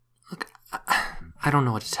I don't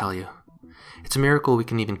know what to tell you. It's a miracle we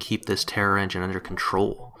can even keep this terror engine under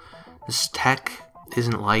control. This tech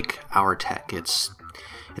isn't like our tech. It's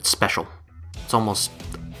special. It's almost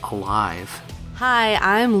alive. Hi,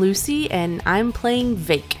 I'm Lucy, and I'm playing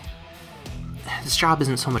Vake. This job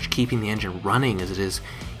isn't so much keeping the engine running as it is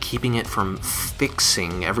keeping it from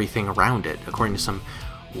fixing everything around it, according to some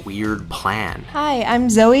weird plan. Hi,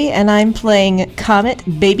 I'm Zoe, and I'm playing Comet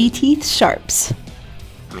Baby Teeth Sharps.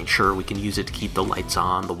 I mean, sure, we can use it to keep the lights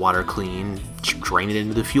on, the water clean, drain it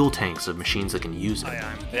into the fuel tanks of machines that can use it. Hi,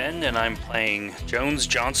 I'm Ben, and I'm playing Jones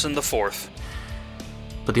Johnson IV.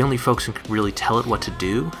 But the only folks who can really tell it what to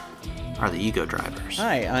do are the ego drivers.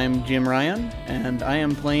 Hi, I'm Jim Ryan, and I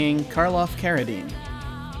am playing Karloff Carradine.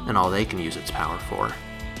 And all they can use its power for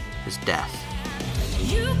is death.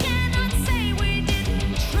 You cannot say we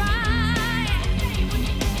didn't try.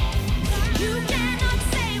 You cannot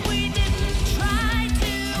say we didn't try to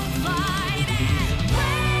fight it.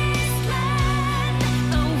 Wasteland,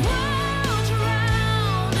 the world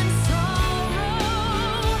drowned in sorrow.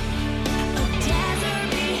 A desert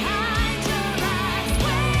behind your eyes.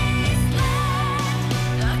 Wasteland,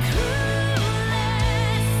 the cruelest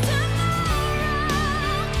tomorrow.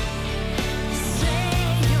 Say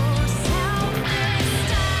yourself this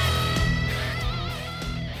time.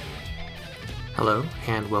 Hello,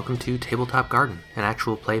 and welcome to Tabletop Garden, an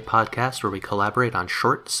actual play podcast where we collaborate on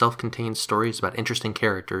short, self-contained stories about interesting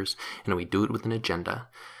characters, and we do it with an agenda.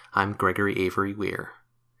 I'm Gregory Avery Weir.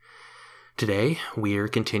 Today, we're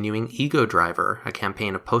continuing Ego Driver, a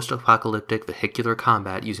campaign of post-apocalyptic vehicular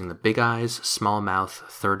combat using the Big Eyes, Small Mouth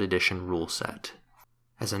 3rd edition rule set.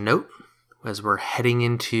 As a note, as we're heading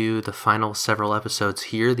into the final several episodes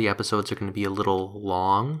here, the episodes are going to be a little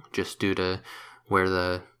long, just due to where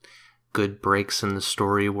the good breaks in the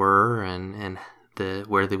story were and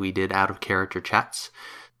where we did out of character chats.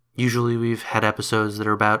 Usually we've had episodes that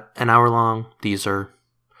are about an hour long. These are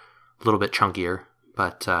a little bit chunkier,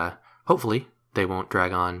 but hopefully they won't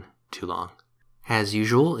drag on too long. As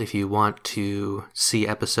usual, if you want to see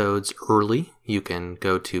episodes early, you can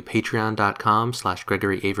go to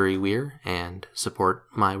patreon.com/Gregory Avery Weir and support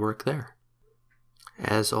my work there.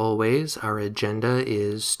 As always, our agenda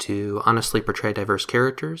is to honestly portray diverse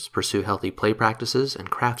characters, pursue healthy play practices, and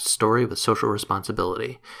craft story with social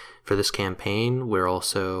responsibility. For this campaign, we're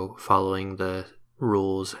also following the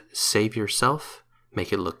rules save yourself,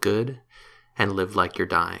 make it look good, and live like you're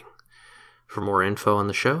dying. For more info on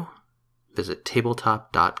the show, visit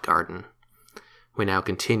tabletop.garden. We now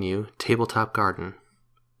continue Tabletop Garden,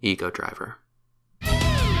 Ego Driver.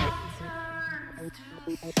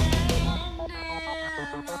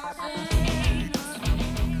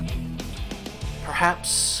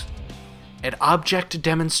 Perhaps an object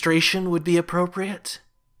demonstration would be appropriate?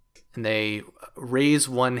 And they raise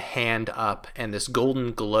one hand up, and this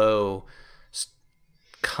golden glow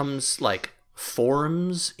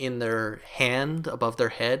forms in their hand above their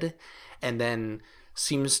head, and then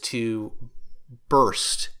seems to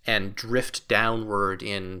burst and drift downward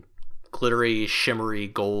in glittery, shimmery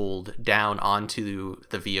gold down onto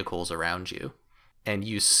the vehicles around you. And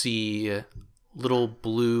you see little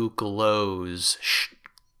blue glows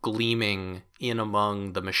gleaming in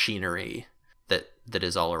among the machinery that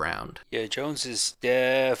is all around. Yeah, Jones is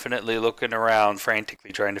definitely looking around,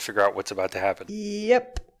 frantically trying to figure out what's about to happen.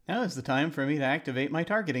 Yep. Now is the time for me to activate my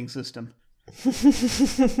targeting system.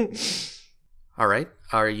 All right.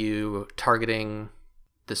 Are you targeting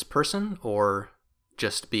this person or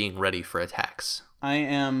just being ready for attacks? I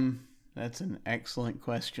am... That's an excellent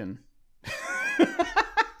question.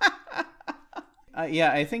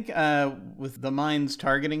 I think with the mine's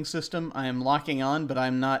targeting system, I am locking on, but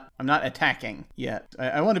I'm not attacking yet.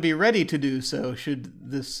 I want to be ready to do so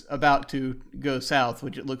should this about to go south,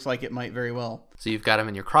 which it looks like it might very well. So you've got him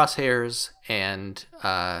in your crosshairs, and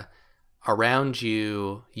around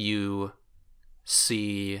you, you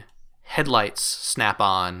see headlights snap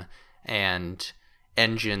on and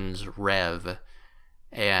engines rev,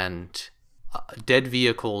 and dead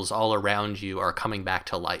vehicles all around you are coming back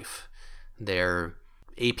to life. They're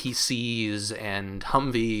APCs and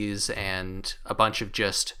Humvees, and a bunch of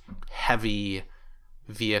just heavy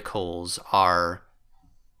vehicles are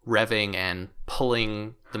revving and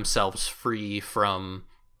pulling themselves free from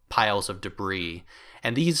piles of debris.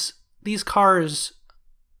 And these cars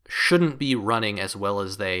shouldn't be running as well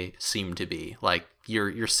as they seem to be. Like,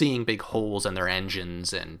 you're seeing big holes in their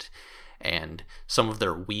engines, and some of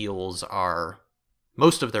their wheels are...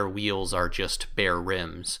 Most of their wheels are just bare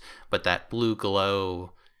rims, but that blue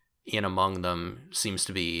glow in among them seems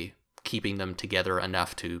to be keeping them together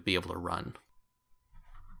enough to be able to run.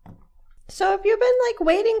 So have you been, like,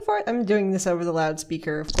 waiting for it? I'm doing this over the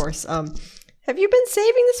loudspeaker, of course. Have you been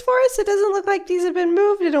saving this for us? It doesn't look like these have been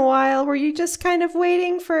moved in a while. Were you just kind of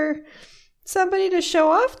waiting for somebody to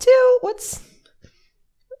show off to? What's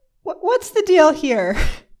the deal here?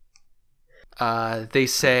 They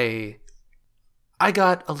say, I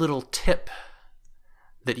got a little tip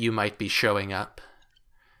that you might be showing up.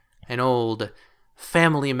 An old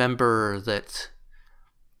family member that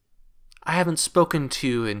I haven't spoken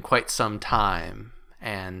to in quite some time,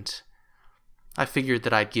 and I figured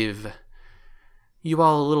that I'd give you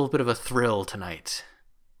all a little bit of a thrill tonight.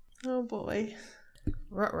 Oh boy.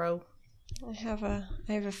 Ruh-roh. I have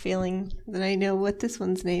a feeling that I know what this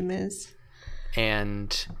one's name is.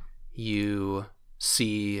 And you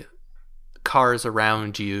see cars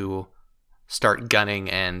around you start gunning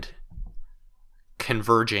and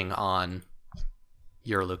converging on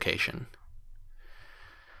your location.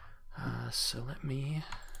 So let me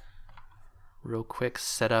real quick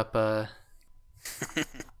set up a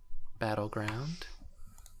battleground.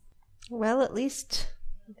 Well, at least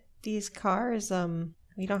these cars,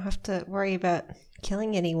 we don't have to worry about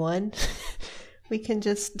killing anyone. We can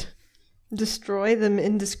just destroy them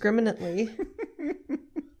indiscriminately.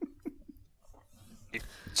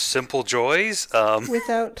 Simple joys.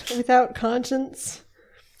 Without conscience.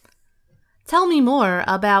 Tell me more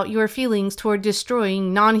about your feelings toward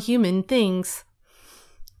destroying non-human things.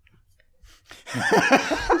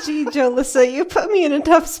 Gee, Jolissa, you put me in a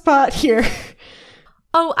tough spot here.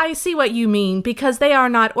 Oh, I see what you mean. Because they are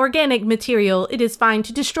not organic material, it is fine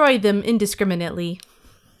to destroy them indiscriminately.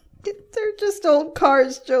 They're just old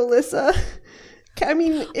cars, Jolissa. I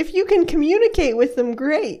mean, if you can communicate with them,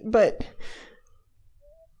 great, but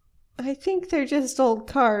I think they're just old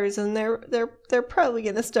cars, and they're probably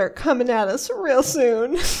gonna start coming at us real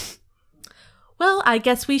soon. Well, I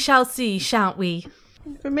guess we shall see, shan't we?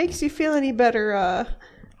 If it makes you feel any better,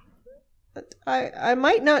 I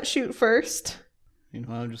might not shoot first.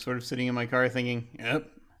 Meanwhile, I'm just sort of sitting in my car thinking, yep,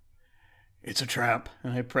 it's a trap.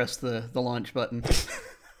 And I press the launch button.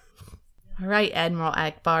 All right, Admiral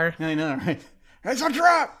Akbar. I know, right? It's a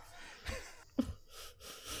trap!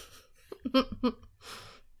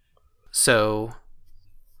 So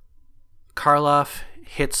Karloff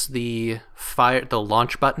hits the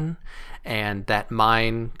launch button, and that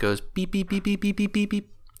mine goes beep, beep, beep, beep, beep, beep, beep,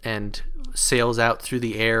 beep, and sails out through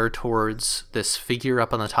the air towards this figure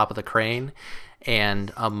up on the top of the crane.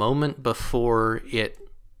 And a moment before it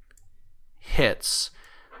hits,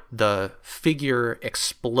 the figure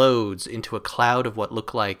explodes into a cloud of what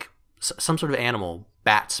look like some sort of animal,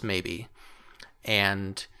 bats maybe.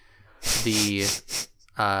 And the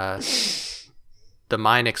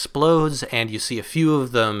mine explodes, and you see a few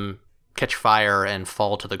of them catch fire and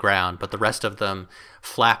fall to the ground, but the rest of them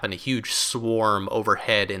flap in a huge swarm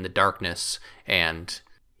overhead in the darkness, and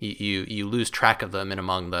you lose track of them in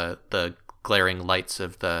among the glaring lights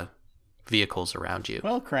of the vehicles around you.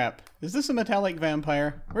 Well, crap. Is this a metallic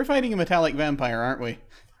vampire? We're fighting a metallic vampire, aren't we?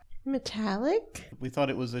 Metallic? We thought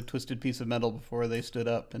it was a twisted piece of metal before they stood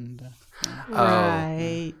up, and...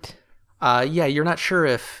 Right. Yeah, you're not sure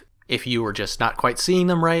if you were just not quite seeing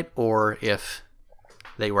them right, or if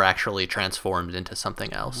they were actually transformed into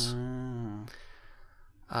something else.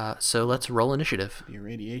 So let's roll initiative. The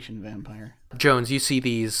irradiation vampire. Jones, you see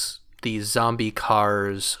these zombie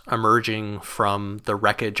cars emerging from the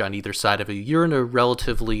wreckage on either side of you. You're in a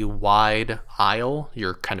relatively wide aisle.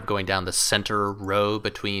 You're kind of going down the center row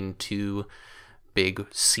between two big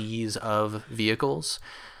seas of vehicles.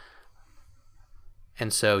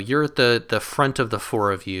 And so you're at the front of the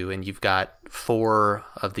four of you, and you've got four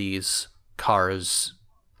of these cars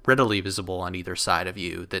readily visible on either side of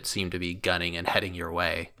you that seem to be gunning and heading your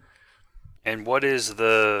way. And what is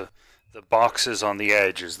the boxes on the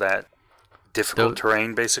edge? Is that difficult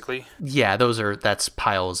terrain, basically? Yeah, that's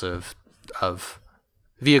piles of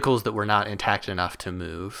vehicles that were not intact enough to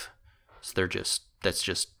move. So that's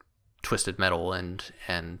just twisted metal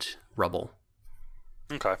and rubble.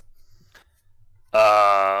 Okay.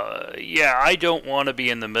 Yeah, I don't want to be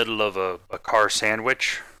in the middle of a car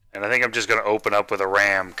sandwich, and I think I'm just going to open up with a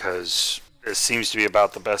ram, because it seems to be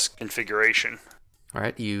about the best configuration. All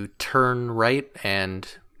right, you turn right and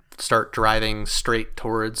start driving straight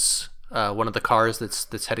towards one of the cars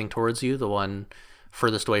that's heading towards you, the one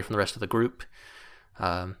furthest away from the rest of the group.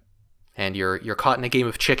 And you're caught in a game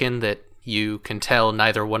of chicken that you can tell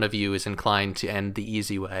neither one of you is inclined to end the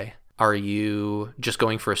easy way. Are you just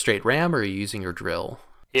going for a straight ram, or are you using your drill?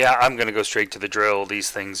 Yeah, I'm going to go straight to the drill. These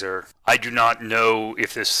things are... I do not know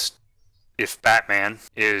if Batman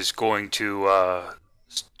is going to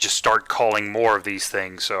just start calling more of these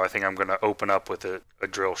things, so I think I'm going to open up with a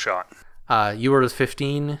drill shot. You rolled a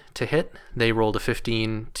 15 to hit. They rolled a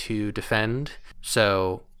 15 to defend.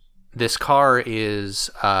 So this car is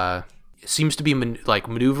seems to be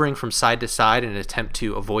maneuvering from side to side in an attempt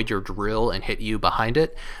to avoid your drill and hit you behind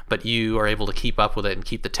it, but you are able to keep up with it and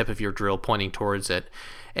keep the tip of your drill pointing towards it.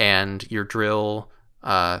 And your drill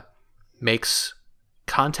makes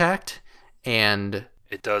contact, and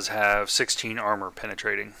It does have 16 armor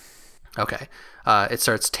penetrating. okay, it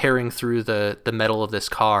starts tearing through the metal of this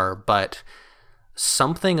car, but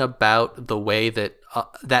something about the way that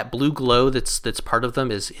that blue glow that's part of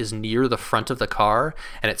them is near the front of the car,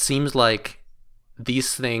 and it seems like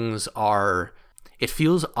these things are. It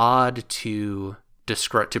feels odd to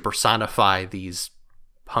describe, to personify these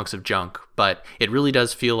hunks of junk, but it really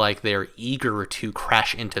does feel like they're eager to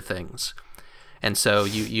crash into things. And so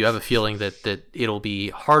you have a feeling that it'll be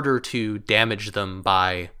harder to damage them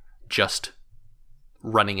by just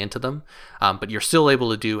running into them, but you're still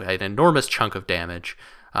able to do an enormous chunk of damage.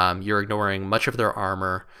 You're ignoring much of their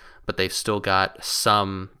armor, but they've still got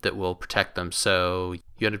some that will protect them. So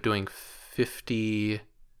you end up doing 50...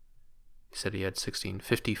 You said he had 16.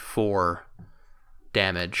 54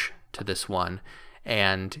 damage to this one.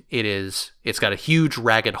 And it's got a huge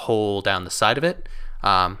ragged hole down the side of it,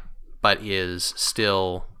 but is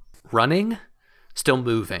still running, still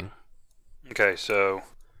moving. Okay, so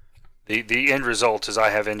the end result is I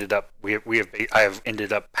have ended up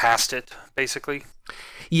past it basically.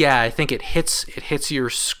 Yeah, I think it hits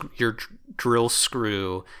your drill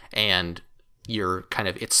screw, and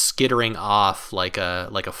it's skittering off like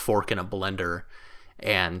a fork in a blender,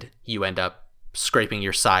 and you end up scraping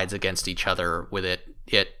your sides against each other with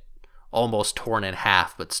it almost torn in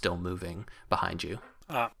half but still moving behind you.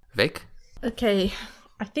 Vake? Okay,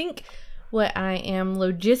 I think what I am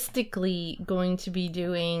logistically going to be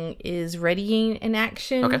doing is readying an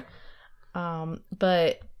action. Okay.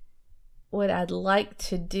 But what I'd like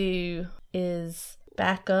to do is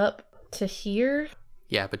back up to here.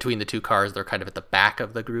 Yeah, between the two cars, they're kind of at the back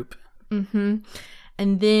of the group. Mm-hmm.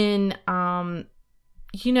 And then,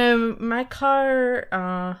 my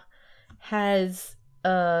car has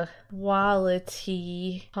a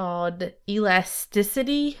quality called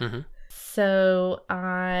elasticity. Mm-hmm. So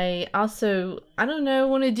I don't know,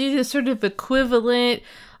 want to do this sort of equivalent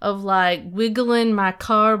of like wiggling my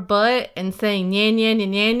car butt and saying nya nya nya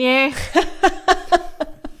nya nya.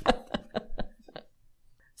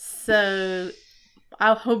 So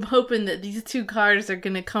I'm hoping that these two cars are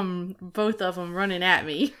going to come, both of them running at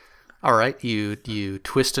me. All right, you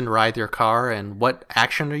twist and ride your car, and what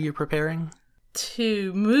action are you preparing?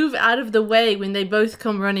 To move out of the way when they both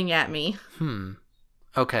come running at me.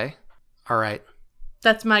 Okay. All right.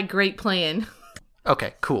 That's my great plan.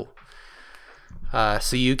 Okay, cool.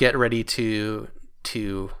 So you get ready to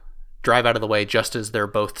drive out of the way just as they're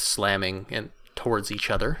both slamming towards each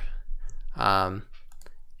other. And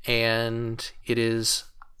it is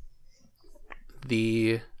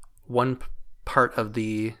the one part of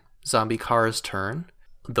the zombie car's turn.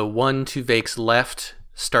 The one to Vake's left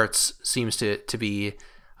seems to be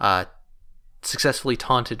successfully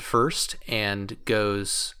taunted first and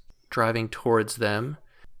goes driving towards them.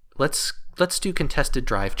 Let's do contested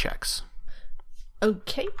drive checks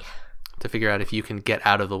Okay. to figure out if you can get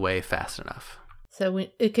out of the way fast enough. So when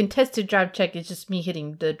a contested drive check is just me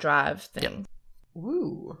hitting the drive thing. Yep.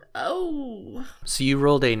 Ooh. Oh. So you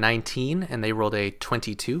rolled a 19 and they rolled a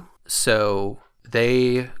 22. So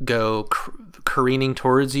they go careening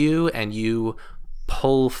towards you and you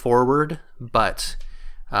pull forward, but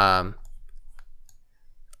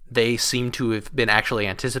they seem to have been actually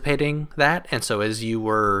anticipating that. And so as you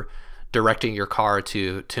were directing your car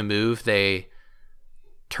to move, they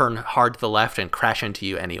turn hard to the left and crash into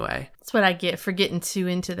you anyway. That's what I get for getting too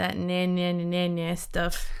into that nya nya nya nya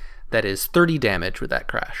stuff. That is 30 damage with that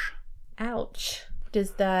crash. Ouch.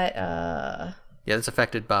 Does that, Yeah, that's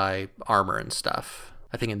affected by armor and stuff.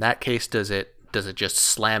 I think in that case, does it just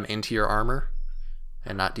slam into your armor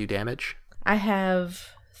and not do damage? I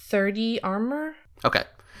have 30 armor. Okay.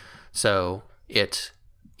 So it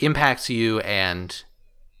impacts you and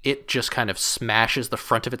it just kind of smashes the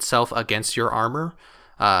front of itself against your armor.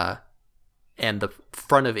 And the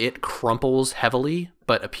front of it crumples heavily,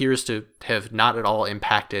 but appears to have not at all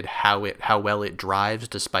impacted how well it drives,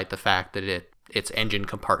 despite the fact that its engine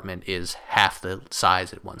compartment is half the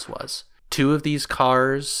size it once was. Two of these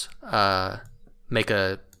cars make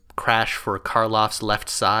a crash for Karloff's left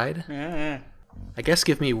side. I guess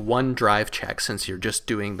give me one drive check since you're just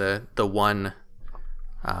doing the one.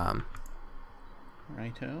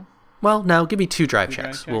 Righto. Well, no, give me two drive Two drive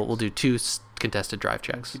checks. checks. We'll do two contested drive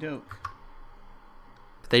checks. Okey-doke.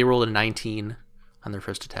 They rolled a 19 on their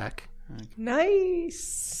first attack.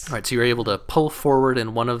 Nice. All right, so you're able to pull forward,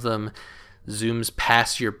 and one of them zooms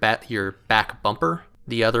past your back bumper.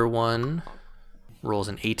 The other one rolls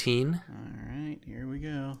an 18. All right, here we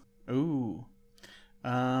go. Ooh.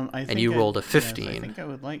 I think And you rolled a yes, 15. I think I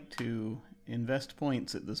would like to invest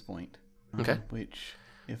points at this point. Okay. Which,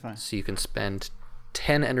 if I... So you can spend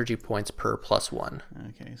 10 energy points per +1.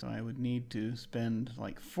 Okay, so I would need to spend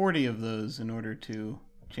like 40 of those in order to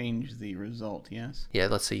change the result, yes? Yeah,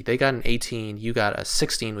 let's see. They got an 18. You got a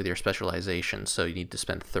 16 with your specialization, so you need to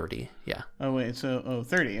spend 30. Yeah. Oh, wait, so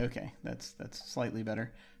 30, okay. That's slightly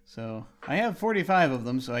better. So I have 45 of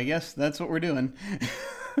them, so I guess that's what we're doing.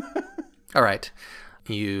 All right.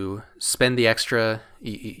 You spend the extra.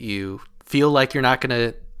 You feel like you're not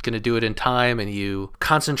gonna do it in time, and you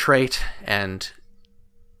concentrate and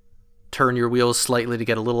turn your wheels slightly to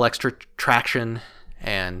get a little extra traction,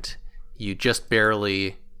 and you just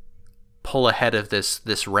barely pull ahead of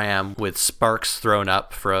this ram with sparks thrown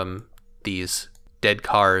up from these dead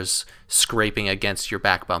cars scraping against your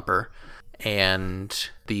back bumper. And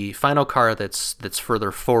the final car that's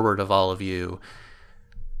further forward of all of you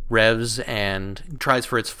revs and tries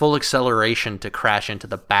for its full acceleration to crash into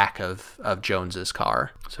the back of Jones's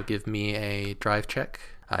car. So give me a drive check.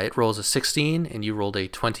 It rolls a 16 and you rolled a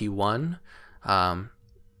 21. So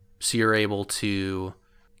you're able to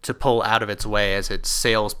pull out of its way as it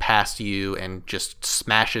sails past you and just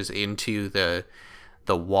smashes into the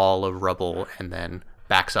wall of rubble and then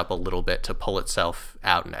backs up a little bit to pull itself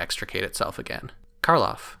out and extricate itself again.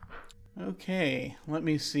 Karloff. Okay, let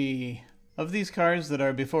me see. Of these cars that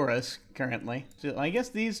are before us currently, so I guess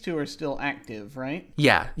these two are still active, right?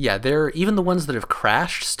 Yeah, they're even the ones that have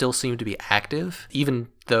crashed still seem to be active, even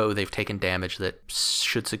though they've taken damage that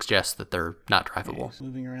should suggest that they're not drivable. Okay, so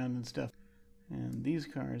moving around and stuff. And these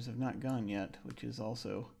cars have not gone yet, which is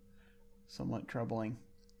also somewhat troubling.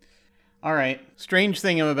 All right, strange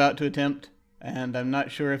thing I'm about to attempt, and I'm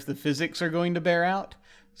not sure if the physics are going to bear out,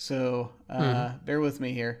 so bear with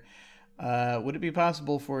me here. Would it be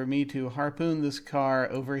possible for me to harpoon this car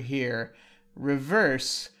over here,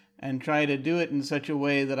 reverse, and try to do it in such a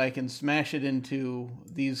way that I can smash it into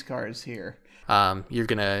these cars here? You're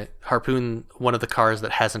going to harpoon one of the cars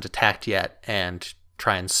that hasn't attacked yet and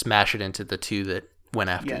try and smash it into the two that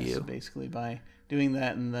went after Yes, you. basically by doing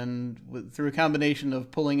that, and then through a combination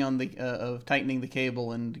of pulling on of tightening the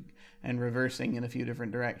cable and reversing in a few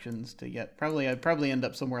different directions to get I'd probably end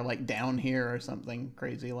up somewhere like down here or something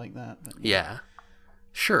crazy like that. But Yeah.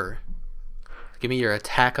 Sure. Give me your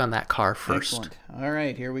attack on that car first. Excellent. All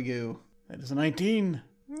right, here we go. That is a 19.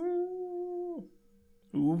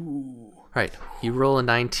 Ooh. Right. You roll a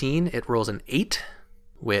 19. It rolls an 8,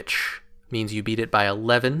 which means you beat it by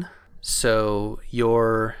 11. So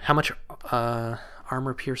how much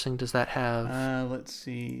armor piercing does that have? Let's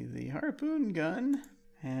see. The harpoon gun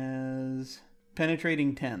has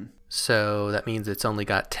penetrating 10. So that means it's only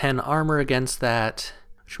got 10 armor against that,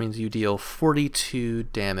 which means you deal 42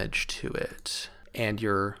 damage to it. And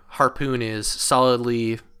your harpoon is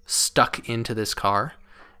solidly stuck into this car.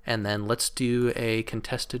 And then let's do a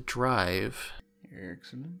contested drive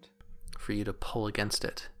Excellent. for you to pull against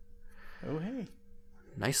it. Oh, hey.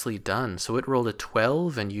 Nicely done. So it rolled a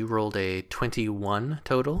 12 and you rolled a 21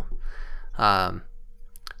 total.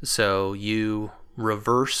 So you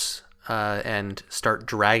reverse and start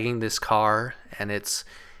dragging this car, and it's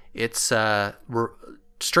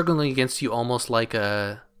struggling against you almost like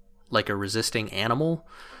a resisting animal.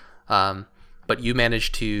 But you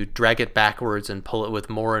manage to drag it backwards and pull it with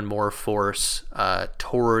more and more force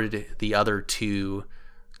toward the other two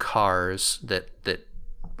cars that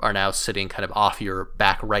are now sitting kind of off your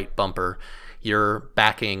back right bumper. You're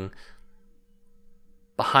backing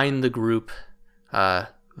behind the group.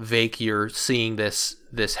 Vake, you're seeing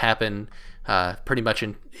this happen pretty much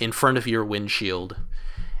in front of your windshield,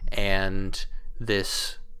 and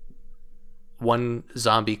this one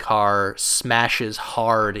zombie car smashes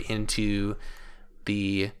hard into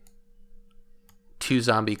the two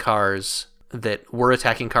zombie cars that were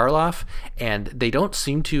attacking Karloff, and they don't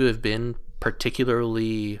seem to have been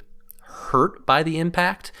particularly hurt by the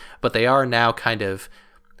impact, but they are now kind of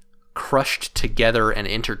crushed together and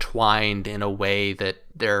intertwined in a way that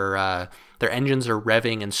their engines are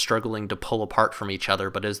revving and struggling to pull apart from each other,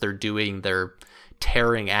 but as they're doing, they're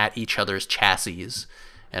tearing at each other's chassis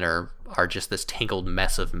and are just this tangled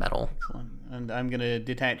mess of metal. Excellent. And I'm going to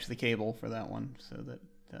detach the cable for that one so that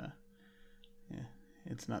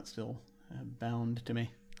it's not still bound to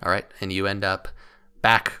me. All right, and you end up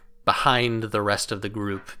back behind the rest of the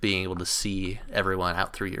group, being able to see everyone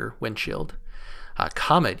out through your windshield.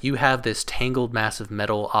 Comet, you have this tangled mass of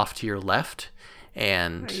metal off to your left,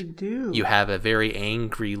 and I do. you have a very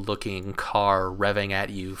angry-looking car revving at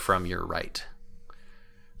you from your right.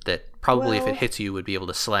 That probably, if Well- it hits you, would be able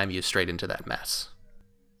to slam you straight into that mess.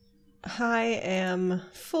 I am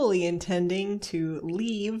fully intending to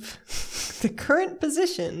leave the current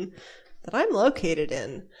position that I'm located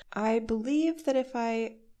in. I believe that if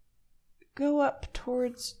I go up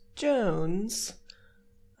towards Jones,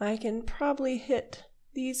 I can probably hit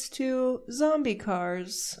these two zombie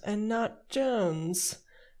cars and not Jones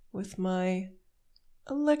with my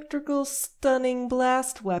electrical stunning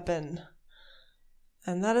blast weapon.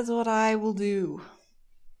 And that is what I will do.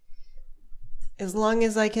 As long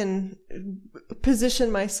as I can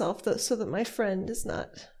position myself so that my friend is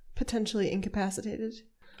not potentially incapacitated.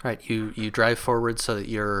 Right, you drive forward so that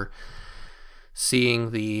you're seeing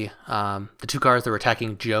the two cars that were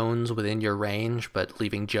attacking Jones within your range, but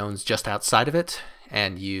leaving Jones just outside of it,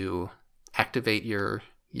 and you activate your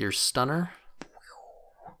stunner.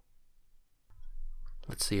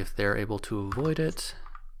 Let's see if they're able to avoid it.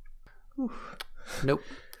 Nope.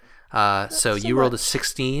 So so you rolled a much.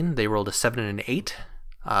 16, they rolled a 7 and an 8.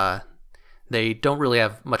 They don't really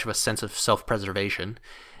have much of a sense of self-preservation,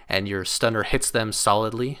 and your stunner hits them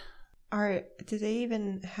solidly. Do they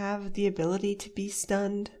even have the ability to be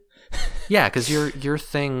stunned? Yeah, because your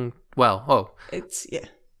thing. Well, Yeah.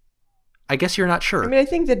 I guess you're not sure. I mean, I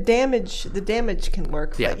think the damage can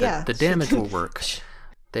work. Yeah, but yeah, the damage will work.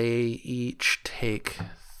 They each take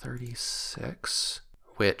 36,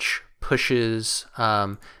 which pushes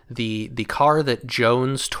the car that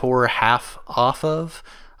Jones tore half off of.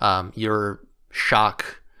 Your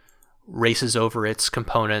shock races over its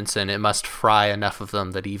components, and it must fry enough of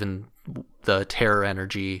them that even the terror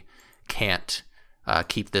energy can't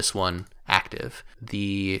keep this one active.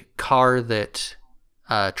 The car that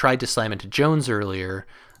tried to slam into Jones earlier,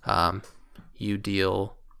 you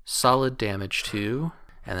deal solid damage to,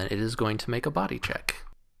 and then it is going to make a body check.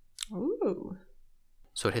 Ooh.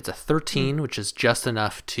 So it hits a 13, which is just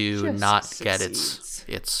enough to Just not get succeeds.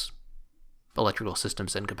 its electrical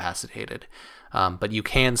systems incapacitated. But you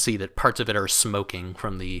can see that parts of it are smoking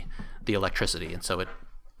from the electricity, and so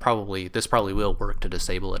this probably will work to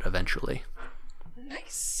disable it eventually.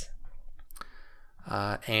 Nice.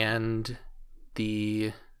 And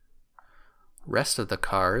the rest of the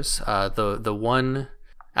cars, the one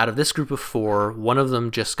out of this group of 4, one of them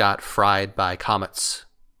just got fried by Comet's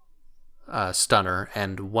stunner,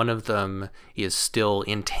 and one of them is still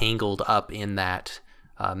entangled up in that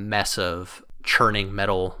mess of churning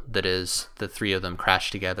metal that is the 3 of them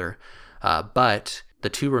crashed together. But the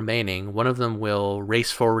 2 remaining, one of them will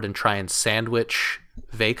race forward and try and sandwich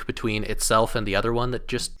Vake between itself and the other one that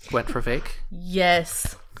just went for Vake.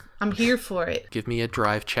 Yes. I'm here for it. Give me a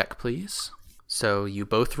drive check, please. So you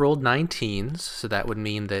both rolled 19s, so that would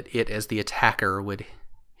mean that it, as the attacker, would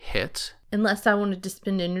hit. Unless I wanted to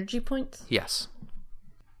spend energy points. Yes.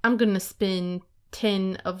 I'm going to spend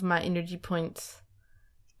 10 of my energy points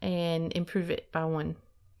and improve it by 1.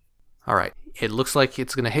 All right. It looks like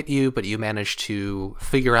it's going to hit you, but you managed to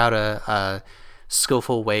figure out a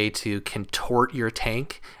skillful way to contort your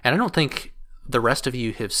tank. And I don't think the rest of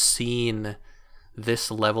you have seen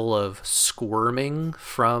this level of squirming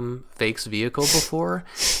from Vake's vehicle before.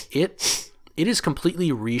 It is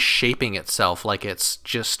completely reshaping itself like it's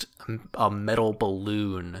just a metal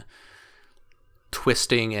balloon,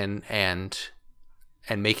 twisting and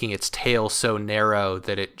making its tail so narrow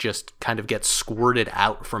that it just kind of gets squirted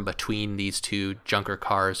out from between these 2 junker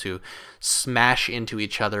cars, who smash into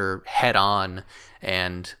each other head on,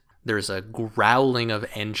 and there's a growling of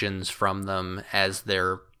engines from them as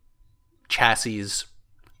their chassis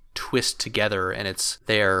twist together, and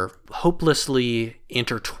they're hopelessly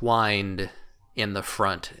intertwined in the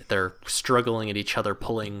front. They're struggling at each other,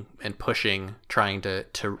 pulling and pushing, trying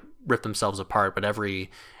to rip themselves apart, but every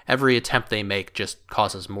attempt they make just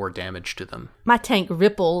causes more damage to them. My tank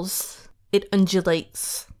ripples. It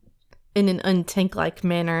undulates in an untank-like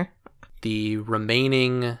manner. The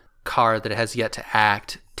remaining car that has yet to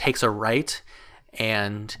act takes a right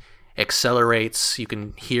and accelerates. You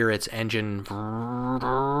can hear its engine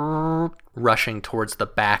rushing towards the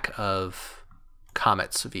back of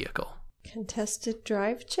Comet's vehicle. Contested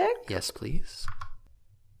drive check? Yes, please.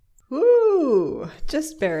 Ooh,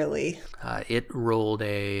 just barely. It rolled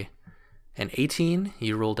an 18.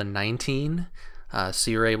 You rolled a 19.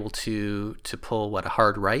 So you're able to pull a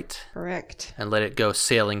hard right Correct. and let it go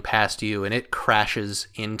sailing past you, and it crashes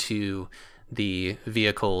into the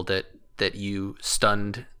vehicle that you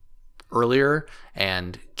stunned earlier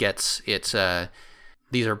and gets its.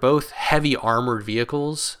 These are both heavy armored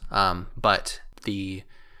vehicles, but what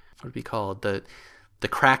would be called the the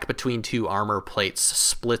crack between two armor plates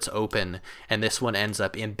splits open, and this one ends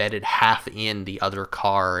up embedded half in the other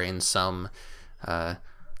car in some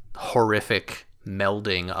horrific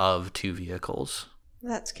melding of two vehicles.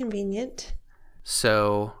 That's convenient.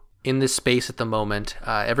 So in this space at the moment,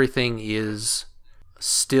 everything is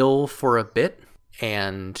still for a bit,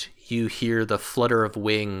 and you hear the flutter of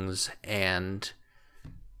wings, and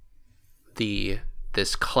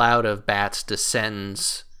this cloud of bats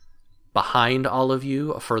descends behind all of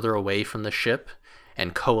you, further away from the ship,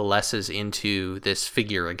 and coalesces into this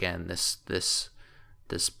figure again, this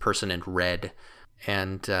person in red.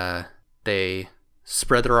 And they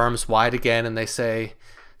spread their arms wide again, and they say,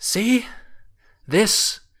 "See?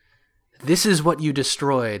 This is what you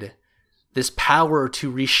destroyed. This power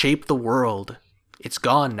to reshape the world. It's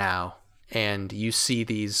gone now." And you see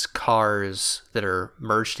these cars that are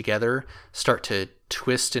merged together start to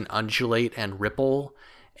twist and undulate and ripple.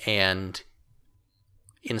 And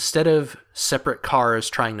instead of separate cars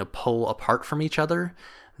trying to pull apart from each other,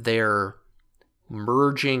 they're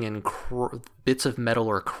merging, and bits of metal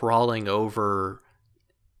are crawling over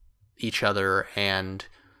each other. And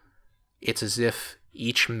it's as if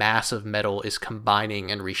each mass of metal is combining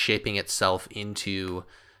and reshaping itself into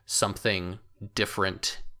something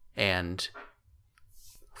different and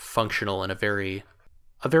functional in a very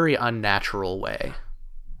unnatural way.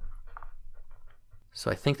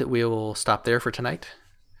 So I think that we will stop there for tonight.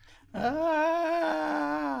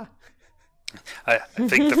 Ah! I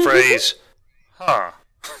think the phrase, huh?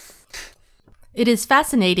 It is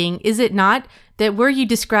fascinating, is it not, that were you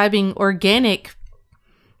describing organic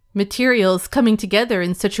materials coming together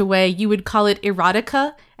in such a way, you would call it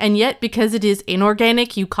erotica, and yet because it is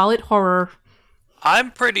inorganic, you call it horror.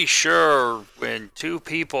 I'm pretty sure when two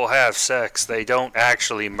people have sex, they don't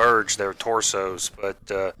actually merge their torsos, but,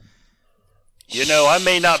 I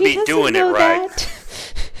may not She be doesn't doing it know right. that.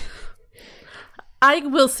 I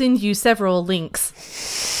will send you several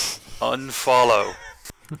links. Unfollow.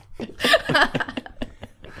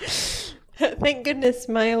 Thank goodness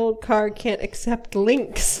my old car can't accept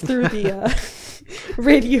links through the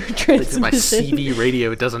radio transmission. My CB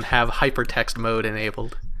radio doesn't have hypertext mode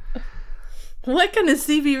enabled. What kind of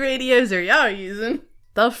CB radios are y'all using?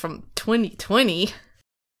 Stuff from 2020.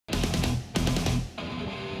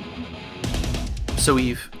 So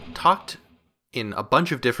we've talked in a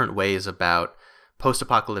bunch of different ways about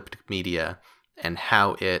post-apocalyptic media and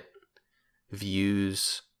how it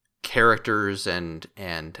views characters and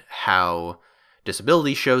how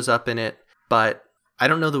disability shows up in it. But I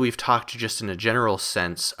don't know that we've talked just in a general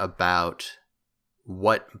sense about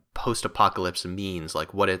what post-apocalypse means,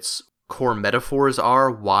 like what its core metaphors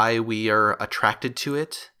are, why we are attracted to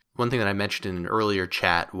it. One thing that I mentioned in an earlier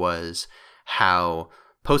chat was how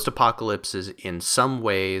post-apocalypse is in some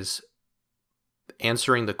ways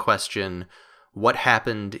answering the question, what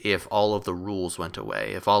happened if all of the rules went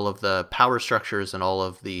away? If all of the power structures and all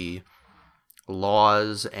of the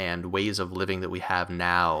laws and ways of living that we have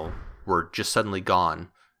now were just suddenly gone,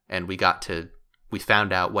 and we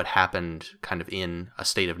found out what happened kind of in a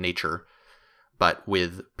state of nature, but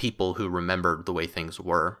with people who remembered the way things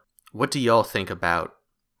were. What do y'all think about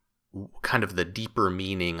kind of the deeper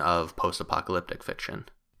meaning of post-apocalyptic fiction?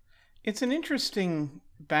 It's an interesting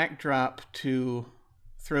backdrop to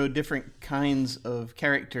throw different kinds of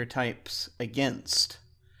character types against.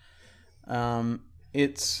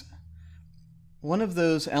 It's one of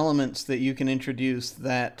those elements that you can introduce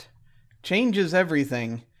that changes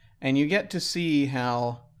everything, and you get to see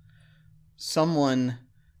how someone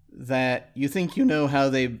that you think you know how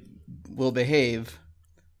they will behave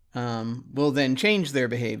will then change their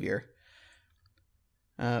behavior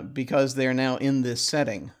because they're now in this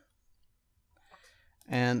setting.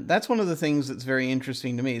 And that's one of the things that's very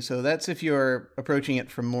interesting to me. So that's if you're approaching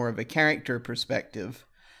it from more of a character perspective.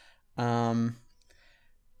 And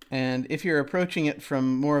if you're approaching it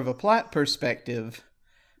from more of a plot perspective,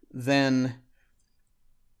 then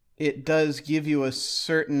it does give you a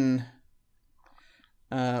certain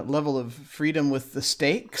level of freedom with the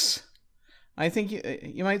stakes. I think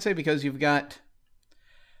you might say, because you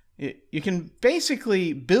can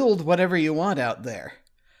basically build whatever you want out there.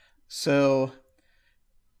 So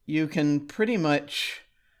you can pretty much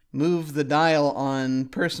move the dial on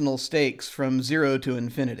personal stakes from 0 to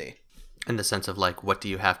infinity. In the sense of, like, what do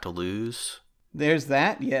you have to lose? There's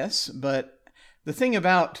that, yes, but the thing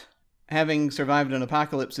about having survived an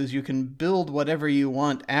apocalypse is you can build whatever you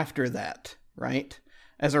want after that, right?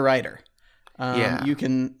 As a writer. Yeah. You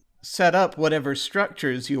can set up whatever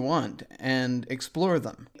structures you want and explore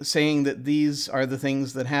them, saying that these are the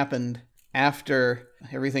things that happened after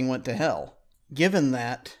everything went to hell. Given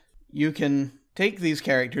that, you can take these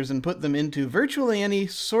characters and put them into virtually any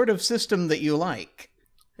sort of system that you like.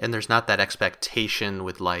 And there's not that expectation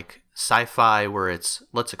with like sci-fi where it's,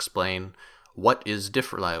 let's explain what is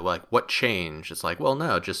different, like what changed. It's like, well,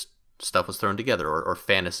 no, just stuff was thrown together. Or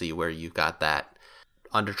fantasy where you got that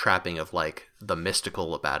undertrapping of like the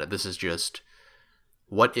mystical about it. This is just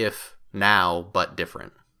what if now but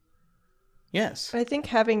different. Yes. I think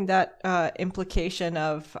having that implication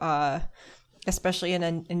of, especially in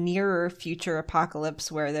a nearer future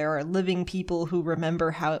apocalypse where there are living people who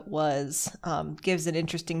remember how it was, gives an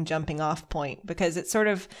interesting jumping off point, because it sort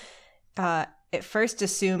of, it first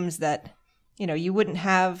assumes that, you know, you wouldn't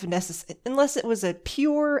have unless it was a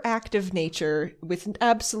pure act of nature with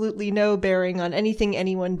absolutely no bearing on anything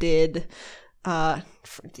anyone did,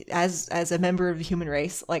 as a member of the human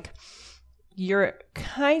race, like, you're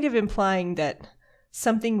kind of implying that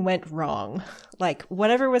something went wrong. Like,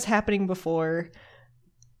 whatever was happening before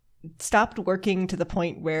stopped working to the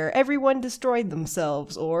point where everyone destroyed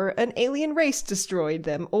themselves, or an alien race destroyed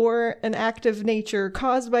them, or an act of nature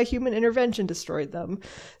caused by human intervention destroyed them.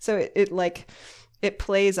 So it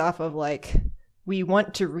plays off of, like, we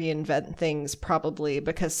want to reinvent things probably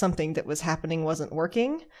because something that was happening wasn't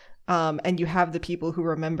working. And you have the people who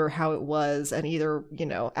remember how it was and either, you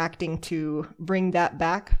know, acting to bring that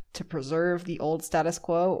back to preserve the old status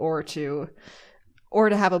quo, or to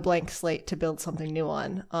have a blank slate to build something new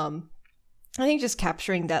on. I think just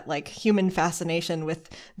capturing that, like, human fascination with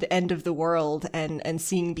the end of the world and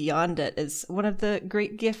seeing beyond it is one of the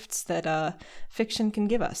great gifts that fiction can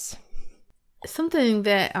give us. Something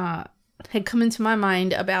that had come into my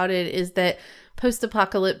mind about it is that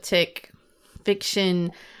post-apocalyptic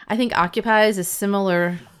fiction, I think, occupies a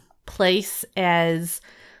similar place as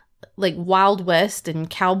like Wild West and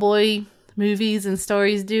cowboy movies and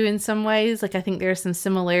stories do in some ways. Like, I think there are some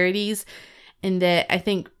similarities in that I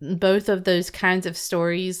think both of those kinds of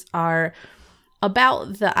stories are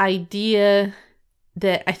about the idea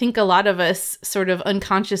that I think a lot of us sort of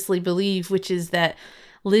unconsciously believe, which is that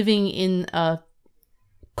living in a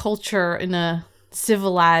culture, in a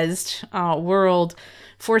civilized world,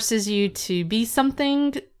 forces you to be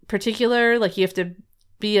something particular. Like, you have to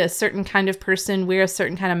be a certain kind of person, wear a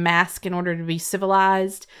certain kind of mask in order to be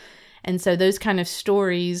civilized. And so those kind of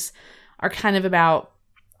stories are kind of about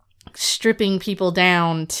stripping people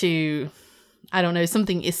down to, I don't know,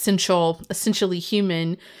 something essentially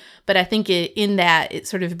human. But I think in that it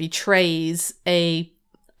sort of betrays a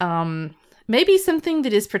maybe something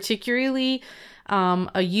that is particularly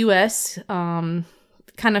a U.S.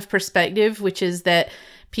 Kind of perspective, which is that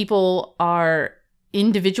people are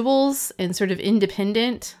individuals and sort of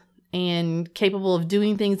independent and capable of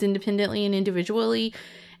doing things independently and individually.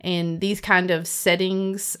 And these kind of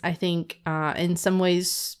settings, I think, in some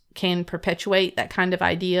ways can perpetuate that kind of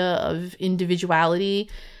idea of individuality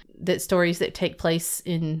that stories that take place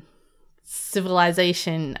in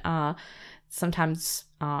civilization sometimes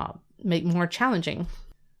make more challenging.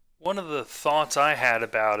 One of the thoughts I had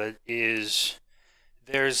about it is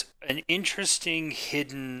there's an interesting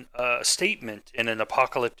hidden statement in an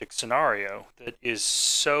apocalyptic scenario that is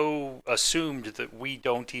so assumed that we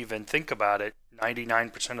don't even think about it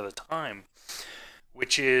 99% of the time,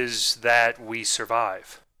 which is that we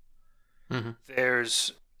survive. Mm-hmm.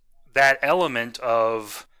 There's that element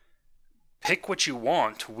of pick what you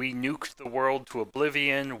want. We nuked the world to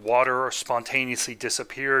oblivion. Water spontaneously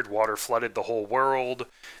disappeared. Water flooded the whole world.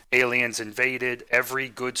 Aliens invaded. Every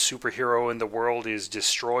good superhero in the world is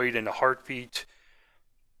destroyed in a heartbeat.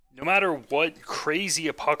 No matter what crazy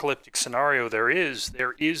apocalyptic scenario there is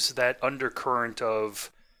that undercurrent of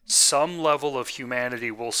some level of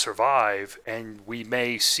humanity will survive, and we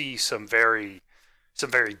may see some very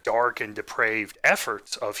dark and depraved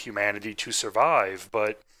efforts of humanity to survive,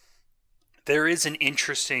 but there is an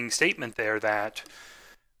interesting statement there that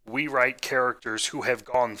we write characters who have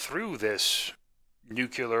gone through this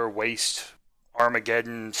nuclear waste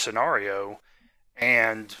Armageddon scenario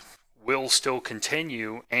and will still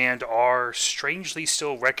continue and are strangely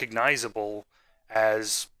still recognizable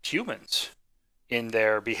as humans in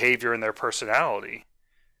their behavior and their personality.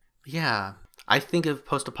 Yeah. I think of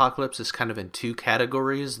post-apocalypse as kind of in two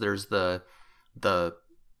categories. There's the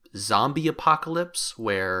zombie apocalypse,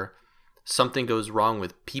 where something goes wrong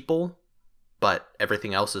with people, but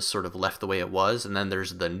everything else is sort of left the way it was. And then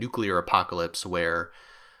there's the nuclear apocalypse, where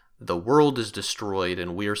the world is destroyed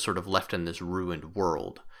and we're sort of left in this ruined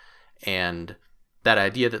world. And that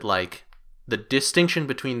idea that, like, the distinction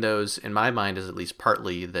between those, in my mind, is at least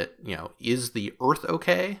partly that, you know, is the Earth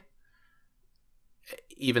okay?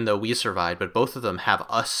 Even though we survived, but both of them have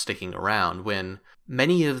us sticking around. When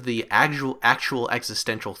many of the actual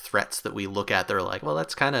existential threats that we look at, they're like, well,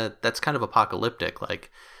 that's kind of apocalyptic, like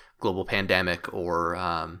global pandemic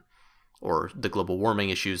or the global warming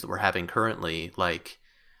issues that we're having currently. Like,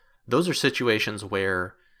 those are situations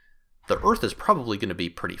where the Earth is probably going to be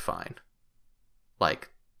pretty fine.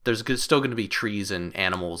 Like, there's still going to be trees and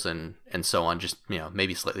animals and so on, just,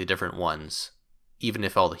 maybe slightly different ones, even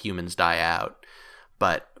if all the humans die out.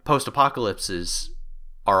 But post-apocalypses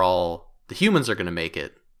are all, the humans are going to make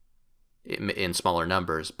it in smaller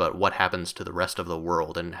numbers, but what happens to the rest of the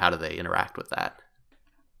world and how do they interact with that?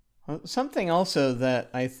 Well, something also that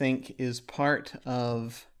I think is part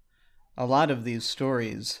of a lot of these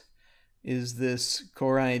stories is this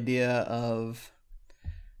core idea of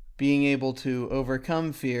being able to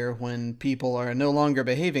overcome fear when people are no longer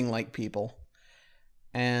behaving like people.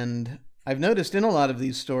 And I've noticed in a lot of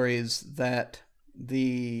these stories that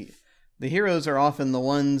the heroes are often the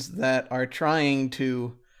ones that are trying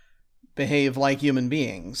to behave like human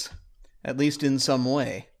beings, at least in some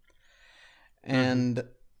way. And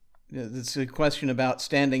it's a question about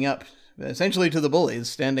standing up, essentially to the bullies,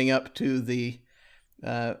 standing up to the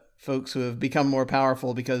folks who have become more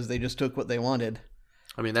powerful because they just took what they wanted.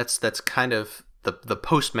 I mean, that's kind of the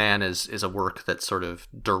Postman is a work that sort of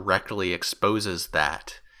directly exposes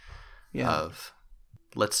that. Yeah. Of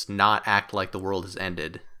let's not act like the world has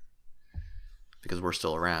ended because we're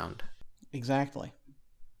still around. Exactly.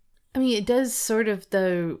 I mean, it does sort of,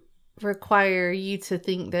 though, require you to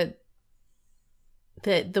think that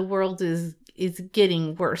the world is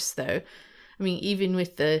getting worse, though. I mean, even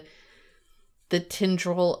with the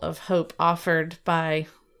tendril of hope offered by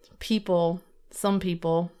some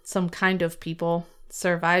kind of people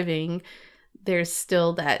surviving, there's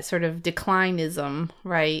still that sort of declinism,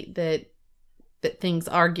 right? That things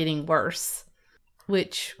are getting worse,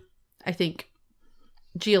 which I think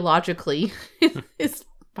geologically is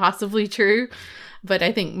possibly true, but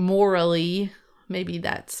I think morally, maybe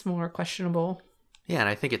that's more questionable. Yeah, and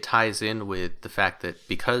I think it ties in with the fact that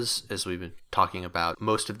because, as we've been talking about,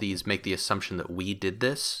 most of these make the assumption that we did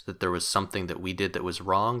this, that there was something that we did that was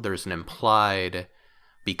wrong. There's an implied,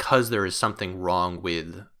 because there is something wrong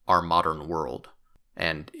with our modern world.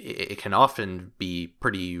 And it can often be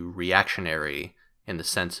pretty reactionary in the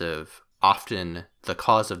sense of often the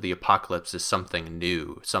cause of the apocalypse is something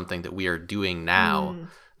new, something that we are doing now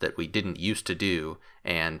that we didn't used to do.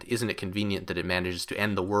 And isn't it convenient that it manages to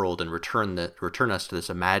end the world and return us to this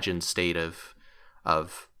imagined state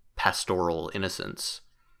of pastoral innocence?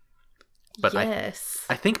 But yes.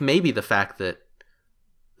 I think maybe the fact that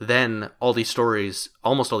then almost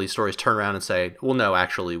all these stories turn around and say, well, no,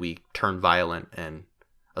 actually we turn violent and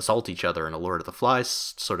assault each other in a Lord of the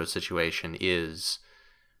Flies sort of situation is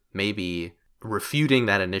maybe refuting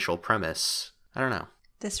that initial premise. I don't know.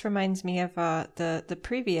 This reminds me of the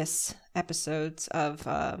previous episodes of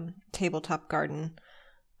Tabletop Garden,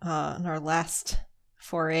 in our last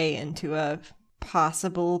foray into a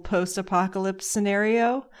possible post-apocalypse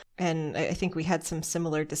scenario. And I think we had some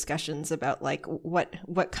similar discussions about like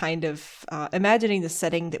what kind of imagining the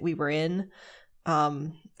setting that we were in,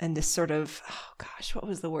 and this sort of, oh gosh, what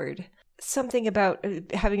was the word? Something about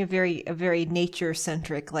having a very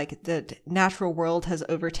nature-centric, like the natural world has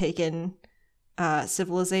overtaken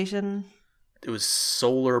civilization. It was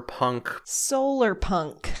solar punk. Solar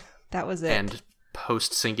punk. That was it. And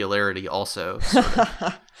post-singularity also.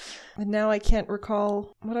 And now I can't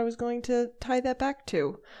recall what I was going to tie that back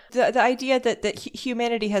to. The idea that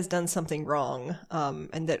humanity has done something wrong,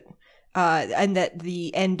 and that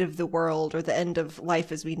the end of the world or the end of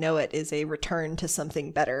life as we know it is a return to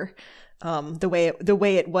something better, the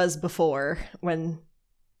way it was before, when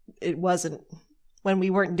we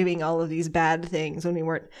weren't doing all of these bad things, when we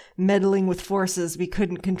weren't meddling with forces we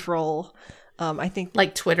couldn't control. I think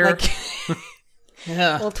like Twitter.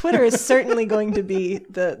 Yeah. Well, Twitter is certainly going to be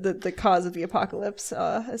the cause of the apocalypse,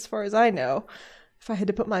 as far as I know. If I had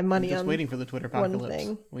to put my money Just on waiting for the Twitter one apocalypse.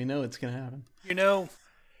 thing. We know it's going to happen. You know,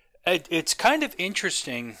 it's kind of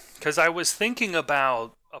interesting because I was thinking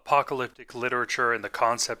about apocalyptic literature and the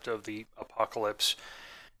concept of the apocalypse,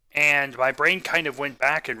 and my brain kind of went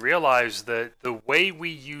back and realized that the way we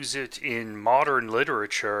use it in modern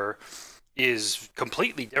literature is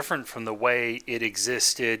completely different from the way it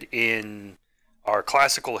existed in our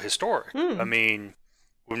classical historic. I mean,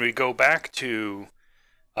 when we go back to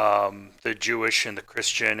the Jewish and the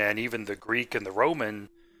Christian and even the Greek and the Roman,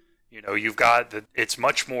 you've got that it's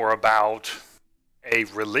much more about a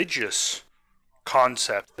religious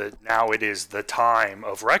concept that now it is the time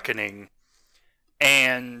of reckoning.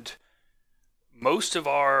 And most of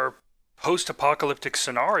our post-apocalyptic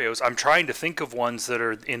scenarios, I'm trying to think of ones that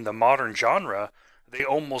are in the modern genre, they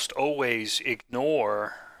almost always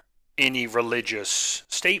ignore any religious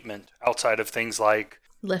statement outside of things like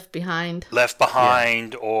Left Behind. Left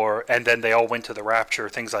Behind and then they all went to the rapture,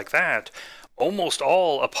 things like that. Almost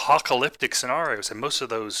all apocalyptic scenarios, and most of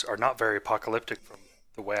those are not very apocalyptic from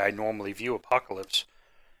the way I normally view apocalypse.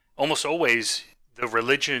 Almost always the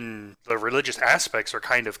religious aspects are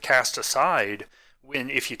kind of cast aside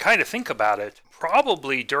when, if you kind of think about it,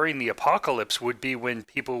 probably during the apocalypse would be when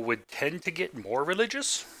people would tend to get more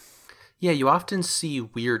religious. Yeah, you often see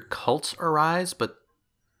weird cults arise, but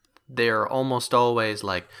they're almost always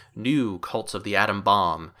like new cults of the atom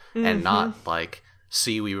bomb, and not like,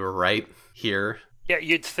 see, we were right here. Yeah,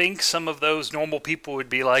 you'd think some of those normal people would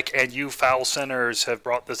be like, and you foul sinners have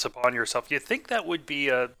brought this upon yourself. You'd think that would be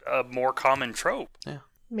a more common trope. Yeah.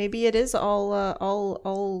 Maybe it is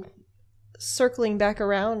all circling back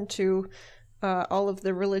around to all of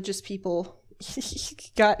the religious people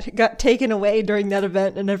got taken away during that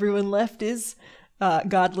event, and everyone left is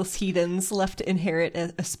godless heathens left to inherit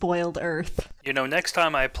a spoiled earth. You know, next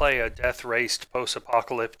time I play a death-raced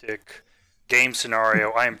post-apocalyptic game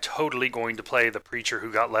scenario, I am totally going to play the preacher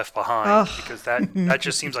who got left behind, because that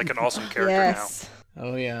just seems like an awesome character Yes.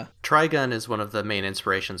 Oh, yeah. Trigun is one of the main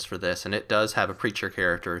inspirations for this, and it does have a preacher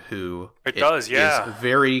character who is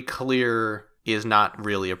very clear is not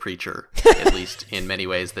really a preacher, at least in many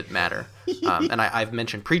ways that matter. And I've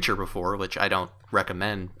mentioned Preacher before, which I don't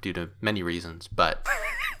recommend due to many reasons, but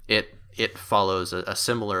it follows a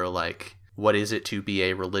similar, like, what is it to be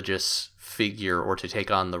a religious figure or to take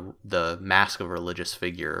on the mask of a religious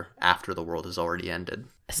figure after the world has already ended.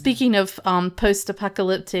 Speaking of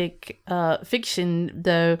post-apocalyptic fiction,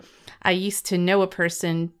 though, I used to know a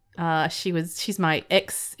person. She's my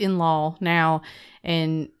ex-in-law now,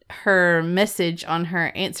 and her message on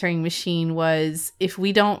her answering machine was, "If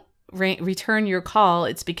we don't return your call,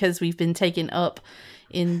 it's because we've been taken up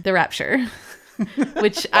in the rapture."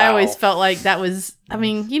 Which I always felt like that was, I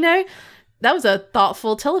mean, you know, that was a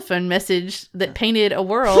thoughtful telephone message that painted a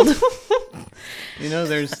world. You know,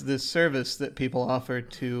 there's this service that people offer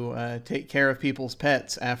to take care of people's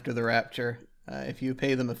pets after the rapture, if you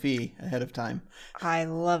pay them a fee ahead of time. I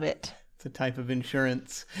love it. It's a type of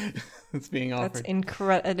insurance that's being offered.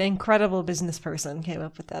 That's an incredible business person came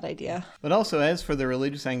up with that idea. But also, as for the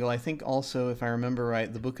religious angle, I think also, if I remember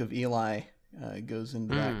right, the Book of Eli goes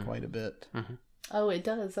into that quite a bit. Mm-hmm. Oh, it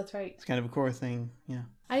does. That's right. It's kind of a core thing, yeah.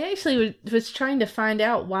 I actually was trying to find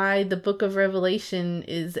out why the Book of Revelation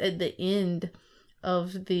is at the end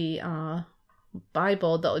of the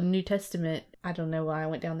Bible, the New Testament. I don't know why I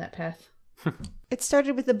went down that path. It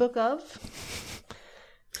started with the Book of,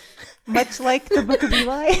 much like the Book of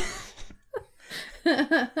Eli.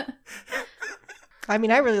 I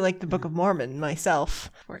mean, I really like the Book of Mormon myself.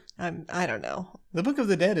 I don't know. The Book of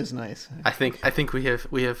the Dead is nice. I think we have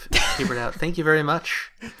figured out. Thank you very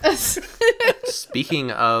much.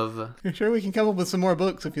 Speaking of, I'm sure we can come up with some more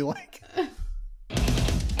books if you like.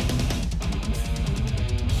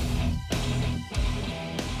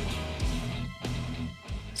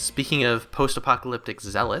 Speaking of post-apocalyptic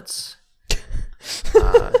zealots,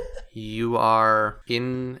 you are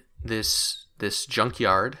in this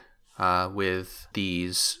junkyard with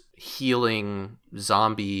these healing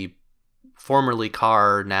zombie, formerly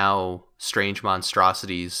car, now strange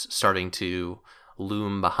monstrosities starting to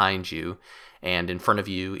loom behind you, and in front of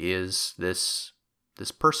you is this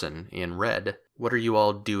person in red. What are you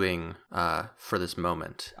all doing for this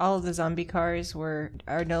moment? All of the zombie cars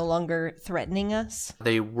are no longer threatening us.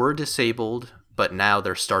 They were disabled, but now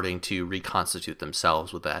they're starting to reconstitute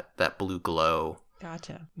themselves with that blue glow.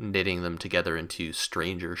 Gotcha. Knitting them together into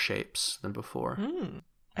stranger shapes than before.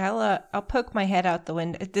 I'll poke my head out the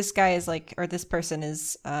window. This guy is this person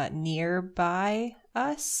is nearby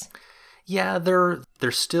us. Yeah, they're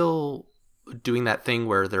still doing that thing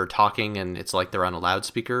where they're talking and it's like they're on a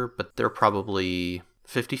loudspeaker, but they're probably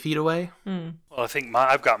 50 feet away. Well, I think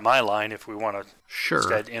I've got my line if we want to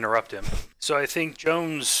instead interrupt him. So I think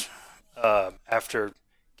Jones, after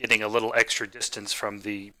getting a little extra distance from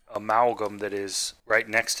the amalgam that is right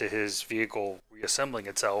next to his vehicle reassembling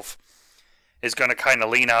itself, is going to kind of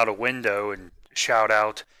lean out a window and shout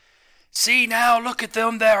out, "See now, look at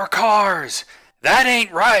them there cars! That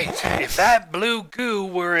ain't right! If that blue goo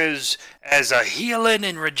were as a healing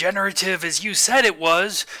and regenerative as you said it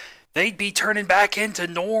was, they'd be turning back into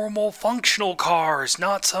normal functional cars,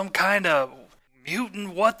 not some kind of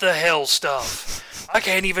mutant what-the-hell stuff. I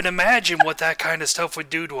can't even imagine what that kind of stuff would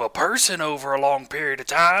do to a person over a long period of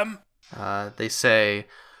time." They say,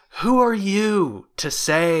 "Who are you to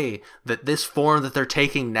say that this form that they're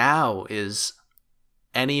taking now is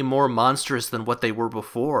any more monstrous than what they were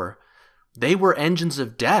before? they were engines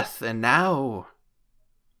of death, and now,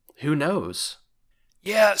 who knows?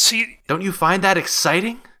 Yeah, see, Don't you find that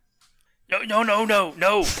exciting?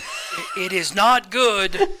 no. It is not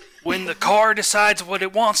good when the car decides what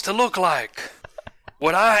it wants to look like.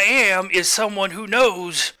 What I am is someone who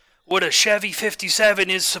knows what a Chevy 57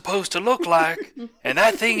 is supposed to look like, and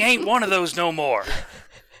that thing ain't one of those no more.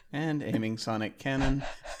 And aiming sonic cannon.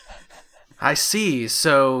 I see.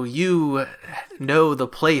 So you know the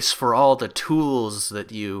place for all the tools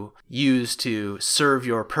that you use to serve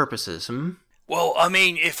your purposes, hmm? Well, I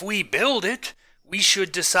mean, if we build it, we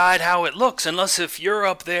should decide how it looks, unless if you're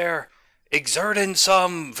up there exerting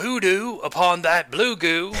some voodoo upon that blue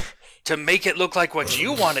goo to make it look like what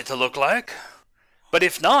you want it to look like. But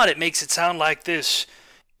if not, it makes it sound like this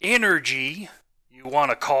energy you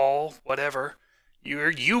want to call, whatever.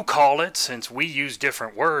 You call it, since we use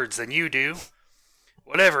different words than you do.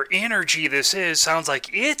 Whatever energy this is, sounds like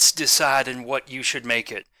it's deciding what you should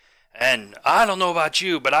make it. And I don't know about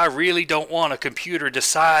you, but I really don't want a computer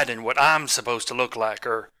deciding what I'm supposed to look like,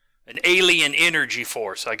 or an alien energy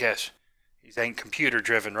force, I guess. These ain't computer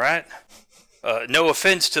driven, right? No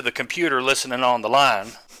offense to the computer listening on the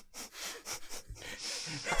line.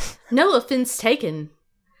 No offense taken.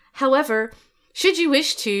 However, should you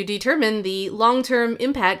wish to determine the long-term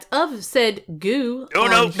impact of said goo No,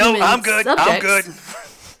 on human I'm good. I'm subjects,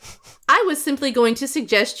 good. I was simply going to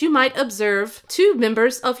suggest you might observe 2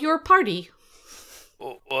 members of your party.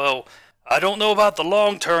 Well, I don't know about the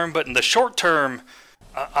long term, but in the short term,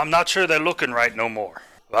 I'm not sure they're looking right no more.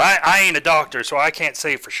 I ain't a doctor, so I can't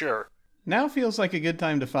say for sure. Now feels like a good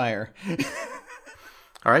time to fire.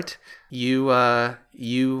 All right. You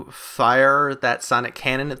fire that sonic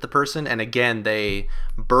cannon at the person, and again they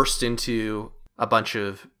burst into a bunch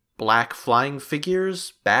of black flying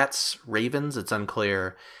figures, bats, ravens, it's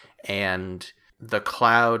unclear, and the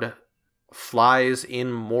cloud flies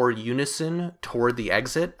in more unison toward the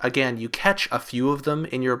exit. Again, you catch a few of them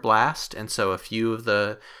in your blast, and so a few of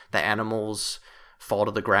the animals fall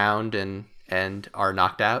to the ground and are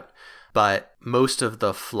knocked out. But most of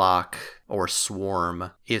the flock or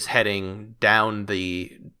swarm is heading down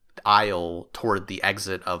the aisle toward the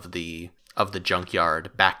exit of the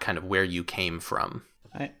junkyard, back kind of where you came from.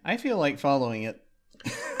 I feel like following it.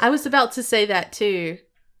 I was about to say that too.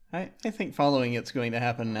 I think following it's going to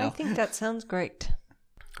happen now. I think that sounds great.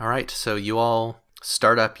 All right, so you all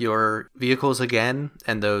start up your vehicles again,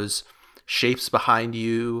 and those shapes behind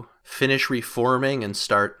you finish reforming and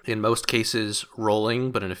start, in most cases,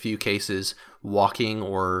 rolling, but in a few cases, walking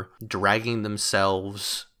or dragging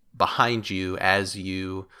themselves behind you as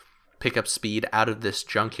you pick up speed out of this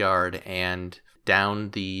junkyard and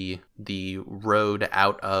down the road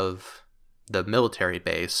out of the military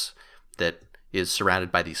base that is surrounded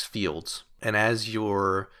by these fields. And as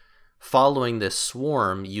you're following this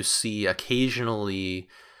swarm, you see occasionally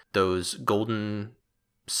those golden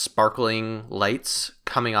sparkling lights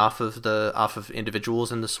coming off of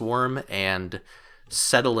individuals in the swarm and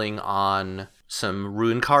settling on some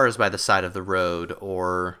ruined cars by the side of the road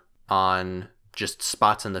or on just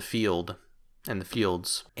spots in the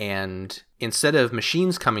fields. And instead of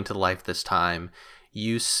machines coming to life this time,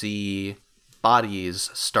 you see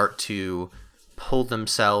bodies start to pull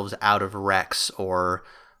themselves out of wrecks or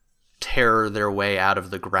tear their way out of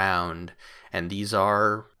the ground. And these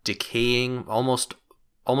are decaying, almost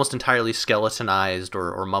entirely skeletonized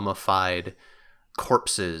or mummified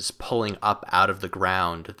corpses pulling up out of the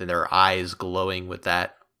ground, their eyes glowing with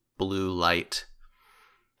that blue light.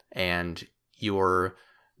 And you're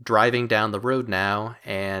driving down the road now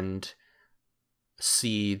and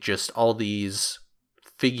see just all these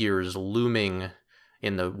figures looming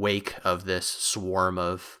in the wake of this swarm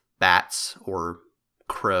of bats or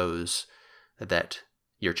crows that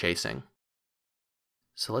you're chasing.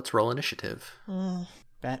 So let's roll initiative.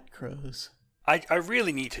 Bat crows. I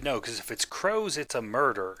really need to know, because if it's crows, it's a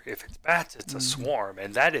murder. If it's bats, it's a swarm,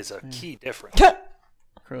 and that is a key difference.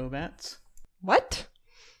 Crow bats. What?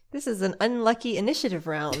 This is an unlucky initiative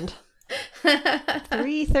round. 3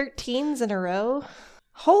 13s in a row?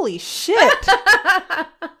 Holy shit!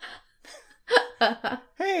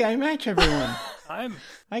 Hey, I match everyone. I'm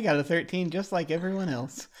I got a 13 just like everyone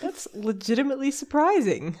else. That's legitimately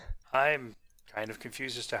surprising. kind of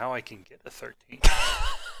confused as to how I can get a 13.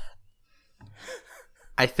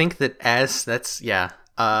 I think that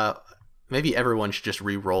maybe everyone should just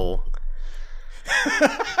re-roll.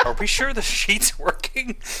 Are we sure the sheet's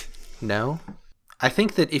working? No? I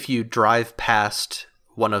think that if you drive past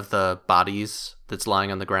one of the bodies that's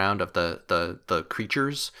lying on the ground of the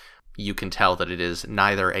creatures, you can tell that it is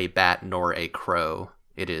neither a bat nor a crow.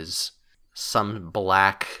 It is some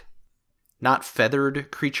black not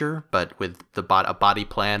feathered creature, but with a body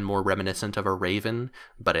plan more reminiscent of a raven,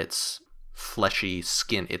 but it's fleshy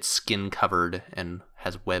skin. It's skin covered and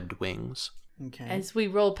has webbed wings. Okay. As we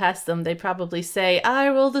roll past them, they probably say, I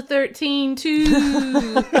rolled a 13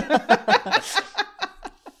 too.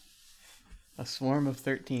 A swarm of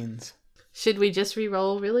 13s. Should we just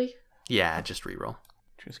re-roll, really? Yeah, just reroll.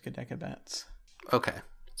 Triskaidekabats. Okay,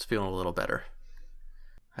 it's feeling a little better.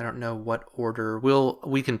 I don't know what order.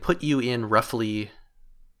 We can put you in roughly.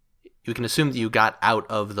 You can assume that you got out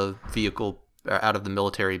of the vehicle, out of the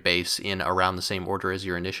military base in around the same order as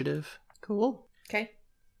your initiative. Cool. Okay.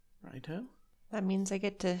 Righto. That means I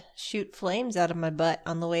get to shoot flames out of my butt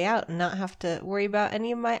on the way out and not have to worry about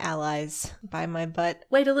any of my allies. By my butt,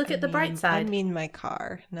 Way to look I at the mean- bright side. I mean my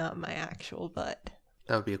car, not my actual butt.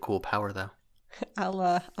 That would be a cool power, though.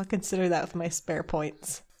 I'll consider that with my spare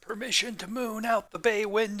points. Permission to moon out the bay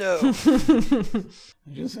window. I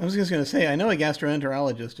was just going to say, I know a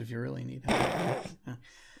gastroenterologist if you really need help.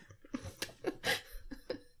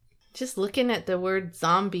 Just looking at the word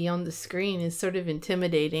zombie on the screen is sort of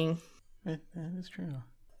intimidating. That is true.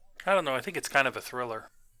 I don't know. I think it's kind of a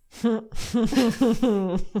thriller.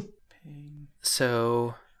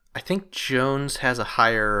 So I think Jones has a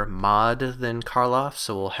higher mod than Karloff,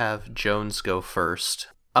 so we'll have Jones go first.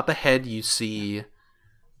 Up ahead, you see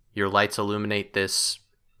your lights illuminate this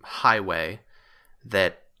highway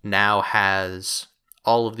that now has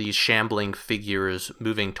all of these shambling figures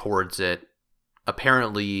moving towards it,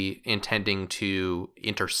 apparently intending to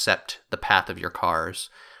intercept the path of your cars.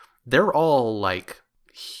 They're all, like,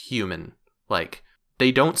 human. Like,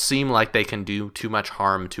 they don't seem like they can do too much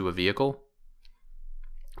harm to a vehicle,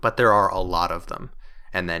 but there are a lot of them.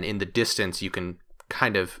 And then in the distance, you can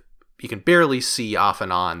barely see off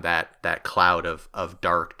and on that cloud of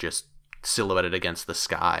dark just silhouetted against the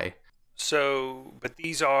sky. So, but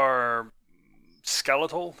these are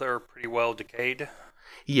skeletal. They're pretty well decayed.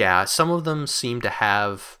 Yeah, some of them seem to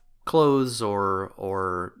have clothes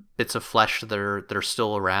or bits of flesh that are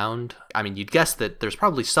still around. I mean, you'd guess that there's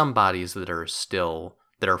probably some bodies that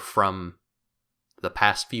are from the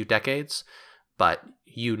past few decades, but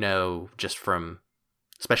you know, just from,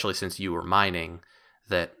 especially since you were mining,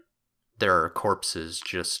 that there are corpses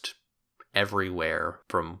just everywhere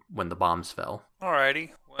from when the bombs fell.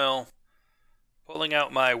 Alrighty. Well, pulling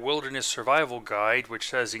out my wilderness survival guide, which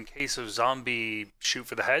says in case of zombie, shoot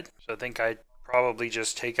for the head. So I think I'd probably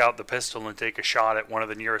just take out the pistol and take a shot at one of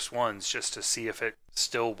the nearest ones just to see if it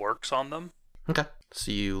still works on them. Okay.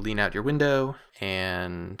 So you lean out your window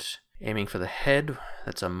and aiming for the head.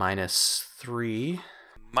 That's a -3.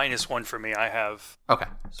 -1 for me. I have Okay.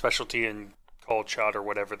 specialty in cold shot or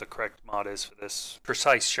whatever the correct mod is for this.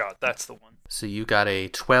 Precise shot. That's the one. So you got a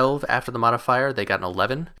 12 after the modifier. They got an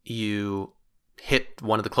 11. You hit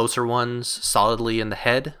one of the closer ones solidly in the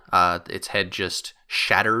head. Its head just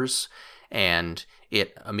shatters and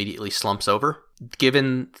it immediately slumps over.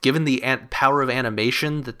 Given the power of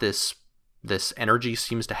animation that this energy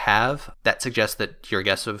seems to have, that suggests that your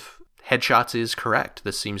guess of headshots is correct.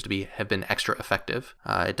 This seems to have been extra effective.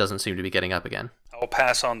 It doesn't seem to be getting up again. I'll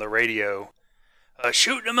pass on the radio.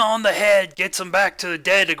 Shooting him on the head gets him back to the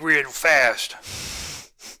dead real fast.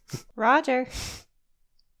 Roger.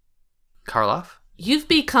 Karloff? You've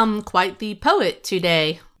become quite the poet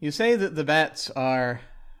today. You say that the bats are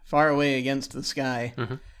far away against the sky,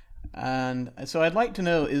 Mhm. and so I'd like to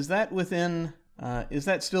know, is that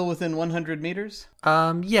still within 100 meters?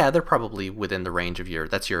 Yeah, they're probably within the range of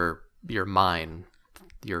that's your mine.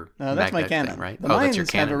 Your No, that's my magnet cannon. thing, right? The That's mines your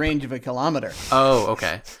have cannon. a range of a kilometer. Oh,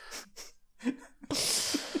 okay.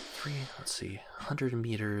 Let's see. 100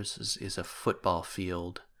 meters is a football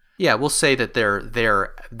field. Yeah, we'll say that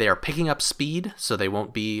they're picking up speed, so they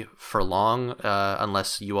won't be for long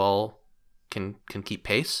unless you all can keep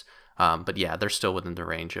pace. But yeah, they're still within the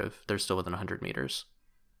range they're still within 100 meters.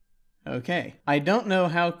 Okay. I don't know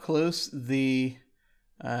how close the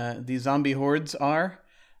zombie hordes are,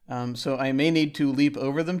 so I may need to leap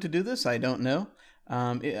over them to do this. I don't know.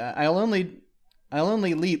 I'll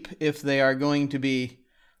only leap if they are going to be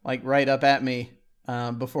like right up at me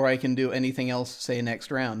before I can do anything else, say next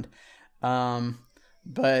round.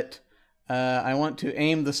 But I want to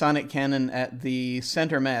aim the sonic cannon at the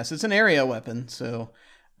center mass. It's an area weapon, so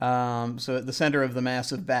at the center of the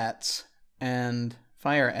mass of bats and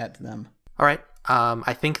fire at them. All right.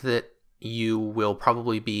 I think that you will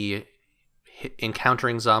probably be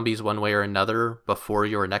encountering zombies one way or another before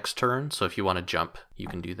your next turn. So if you want to jump, you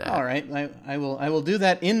can do that. All right, I will do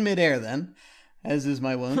that in midair then, as is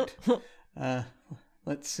my wont.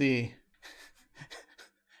 Let's see.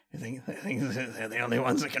 I think they're the only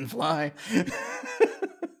ones that can fly.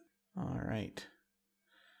 All right.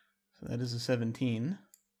 So that is a 17.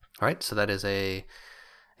 All right, so that is a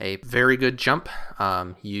very good jump.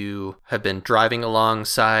 You have been driving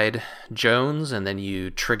alongside Jones, and then you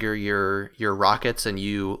trigger your rockets, and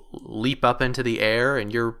you leap up into the air,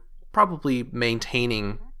 and you're probably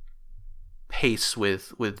maintaining pace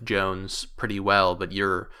with Jones pretty well, but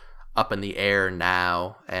you're up in the air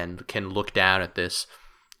now and can look down at this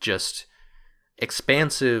just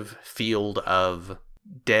expansive field of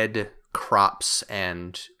dead crops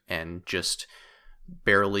and just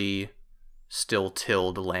barely still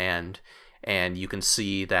tilled land, and you can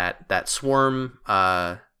see that swarm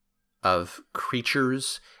of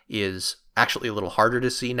creatures is actually a little harder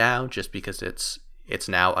to see now, just because it's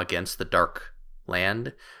now against the dark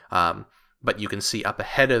land. But you can see up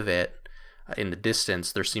ahead of it, in the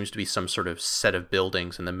distance, there seems to be some sort of set of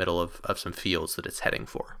buildings in the middle of some fields that it's heading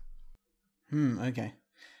for. Okay.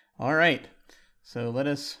 All right. So let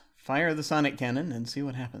us fire the sonic cannon and see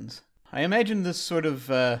what happens. I imagine this sort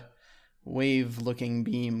of wave-looking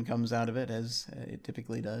beam comes out of it, as it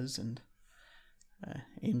typically does, and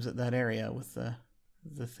aims at that area with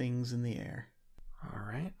the things in the air. All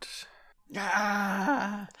right.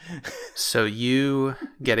 Ah! So you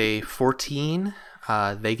get a 14,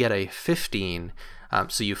 they get a 15.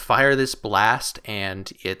 So you fire this blast,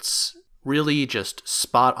 and it's really just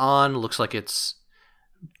spot on. Looks like it's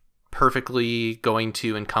perfectly going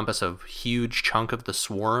to encompass a huge chunk of the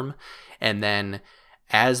swarm. And then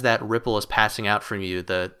as that ripple is passing out from you,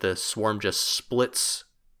 the swarm just splits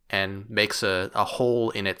and makes a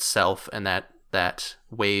hole in itself, and that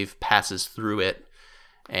wave passes through it,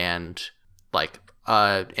 and like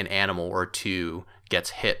an animal or two gets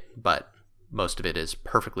hit, but most of it is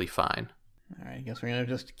perfectly fine. All right, I guess we're going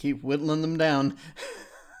to just keep whittling them down.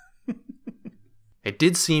 It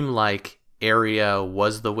did seem like area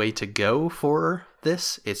was the way to go for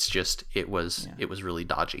this. It's just it was really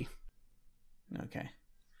dodgy. Okay.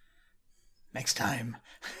 Next time.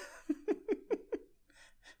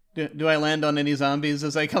 Do I land on any zombies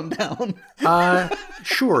as I come down?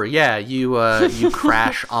 Sure. Yeah, you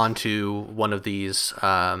crash onto one of these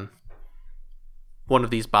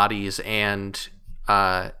bodies, and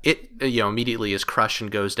it immediately is crushed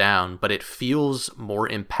and goes down. But it feels more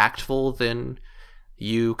impactful than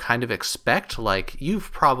you kind of expect. Like,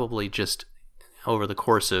 you've probably just over the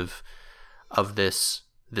course of this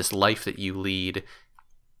life that you lead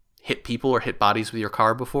hit people or hit bodies with your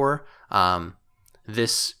car before.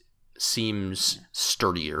 This seems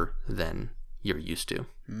sturdier than you're used to.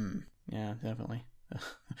 Yeah, definitely.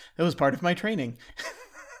 It was part of my training.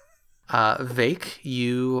 Vake,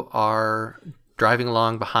 you are driving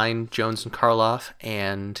along behind Jones and Karloff,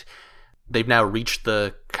 and they've now reached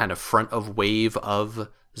the kind of front of wave of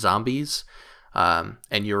zombies, and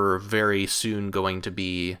you're very soon going to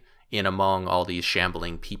be in among all these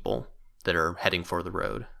shambling people that are heading for the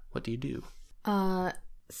road. What do you do?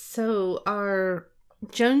 So are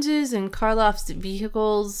Jones's and Karloff's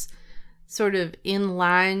vehicles sort of in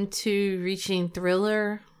line to reaching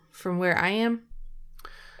Thriller from where I am?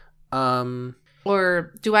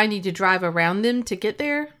 Or do I need to drive around them to get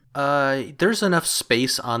there? There's enough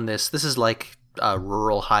space on this. This is like a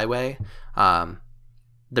rural highway.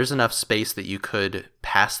 There's enough space that you could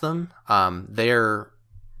pass them.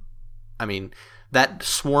 That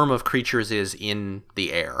swarm of creatures is in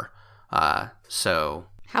the air. So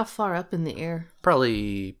How far up in the air?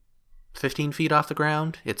 probably 15 feet off the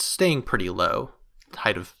ground. It's staying pretty low.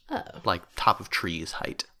 Height of, like, top of trees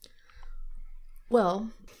height. Well,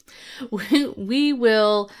 we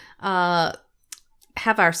will have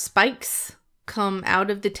our spikes come out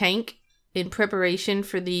of the tank in preparation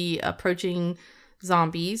for the approaching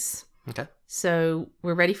zombies. Okay. So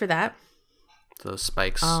we're ready for that. Those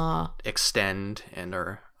spikes extend and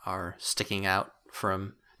are sticking out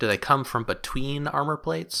from... Do they come from between armor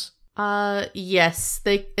plates? Yes,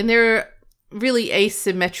 they're really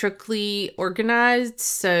asymmetrically organized,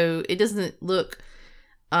 so it doesn't look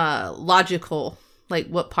logical, like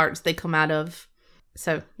what parts they come out of.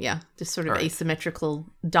 So yeah, just sort of Right. asymmetrical,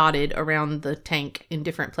 dotted around the tank in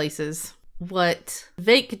different places. What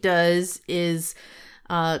Vake does is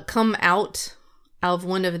come out of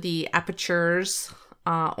one of the apertures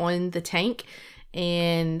on the tank,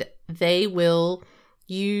 and they will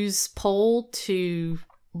use pole to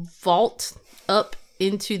vault up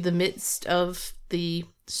into the midst of the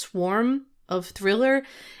swarm of Thriller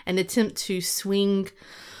and attempt to swing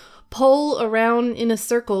pole around in a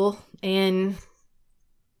circle and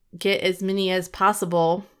get as many as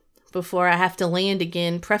possible before I have to land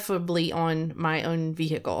again, preferably on my own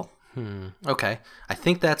vehicle. Okay. I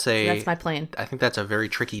think that's So that's my plan. I think that's a very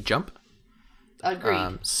tricky jump.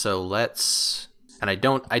 Agreed. So let's, and I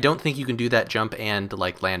don't think you can do that jump and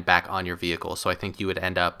like land back on your vehicle. So I think you would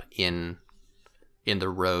end up in the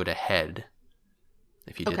road ahead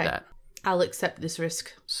if you did Okay. that. I'll accept this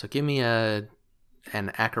risk. So give me an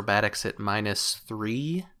acrobatics at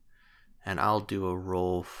 -3, and I'll do a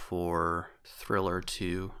roll for Thriller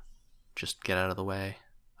to just get out of the way.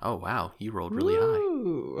 Oh wow, you rolled really high.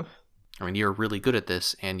 Ooh. I mean, you're really good at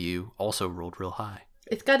this, and you also rolled real high.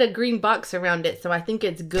 It's got a green box around it, so I think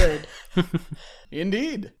it's good.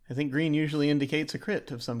 Indeed. I think green usually indicates a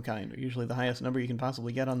crit of some kind, or usually the highest number you can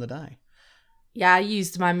possibly get on the die. Yeah, I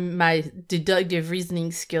used my deductive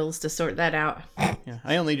reasoning skills to sort that out. Yeah,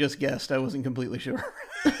 I only just guessed. I wasn't completely sure.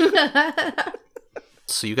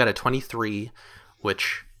 So you got a 23,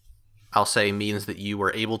 which I'll say means that you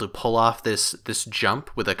were able to pull off this jump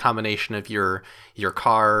with a combination of your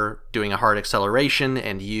car doing a hard acceleration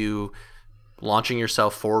and you launching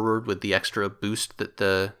yourself forward with the extra boost that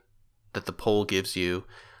the pole gives you.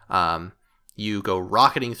 You go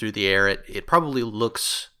rocketing through the air. It probably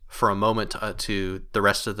looks for a moment to the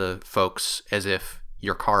rest of the folks as if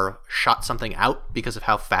your car shot something out because of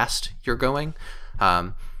how fast you're going.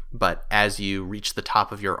 But as you reach the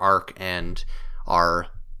top of your arc and are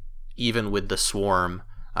even with the swarm,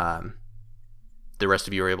 the rest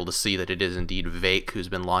of you are able to see that it is indeed Vake who's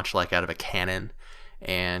been launched like out of a cannon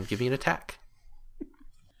and give me an attack.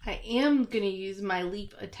 I am going to use my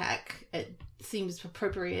leap attack. It seems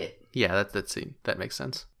appropriate. Yeah, that makes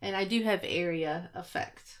sense. And I do have area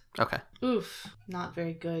effect. Okay. Oof, not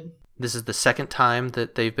very good. This is the second time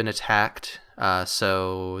that they've been attacked,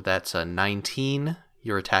 so that's a 19.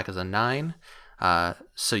 Your attack is a 9.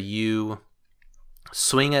 So you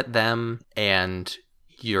swing at them, and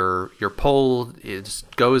your pole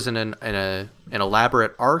goes in an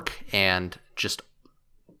elaborate arc, and just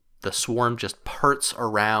the swarm just parts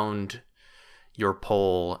around your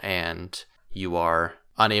pole, and you are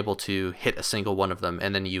unable to hit a single one of them.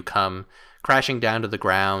 And then you come crashing down to the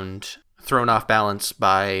ground, thrown off balance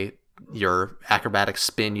by your acrobatic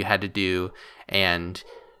spin you had to do, and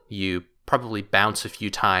you probably bounce a few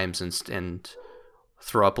times and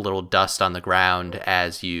throw up a little dust on the ground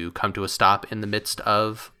as you come to a stop in the midst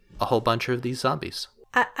of a whole bunch of these zombies.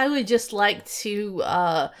 I would just like to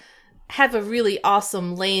have a really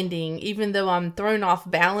awesome landing, even though I'm thrown off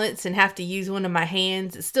balance and have to use one of my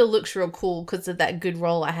hands. It still looks real cool because of that good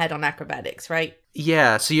roll I had on acrobatics, right?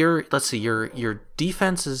 Yeah, so your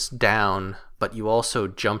defense is down, but you also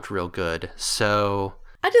jumped real good. So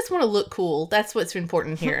I just want to look cool. That's what's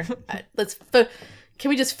important here. Can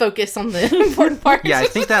we just focus on the important parts? yeah, I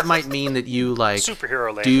think that might mean that you like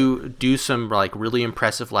Superhero landing. do some like really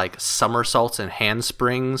impressive like somersaults and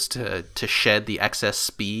handsprings to shed the excess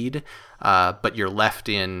speed, but you're left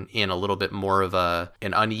in a little bit more of an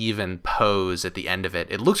uneven pose at the end of it.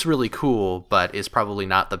 It looks really cool, but is probably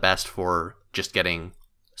not the best for just getting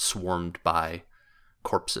swarmed by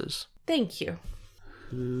corpses Thank you.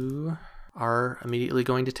 who are immediately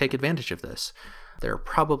going to take advantage of this. There are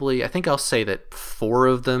probably, I think I'll say that 4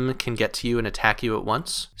 of them can get to you and attack you at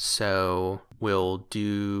once. So we'll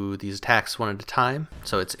do these attacks one at a time.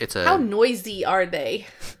 So it's a... How noisy are they?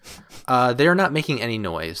 They're not making any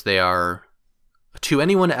noise. They are... To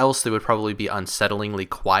anyone else, they would probably be unsettlingly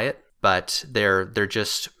quiet, but they're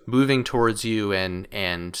just moving towards you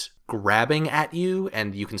and grabbing at you,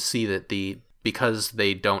 and you can see that because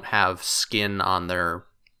they don't have skin on their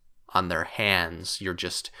hands, you're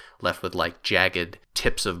just left with like jagged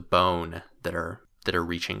tips of bone that are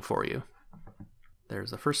reaching for you.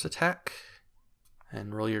 There's the first attack,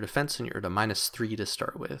 and roll your defense, and you're at a -3 to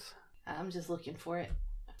start with. I'm just looking for it.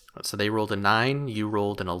 So they rolled a 9, you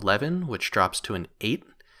rolled an 11, which drops to an 8.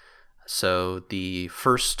 So the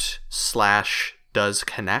first slash does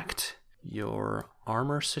connect. Your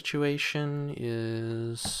armor situation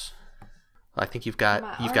is... I think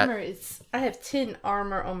I have 10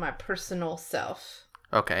 armor on my personal self.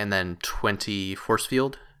 Okay, and then 20 force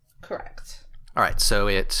field. Correct. All right, so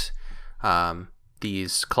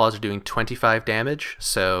these claws are doing 25 damage.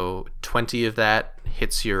 So 20 of that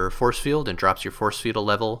hits your force field and drops your force field a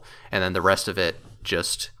level, and then the rest of it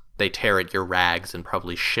they tear at your rags and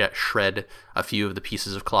probably shred a few of the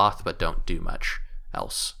pieces of cloth, but don't do much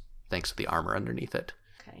else thanks to the armor underneath it.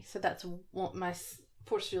 Okay, so that's my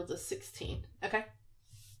force field is 16. Okay.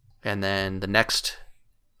 And then the next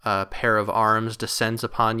pair of arms descends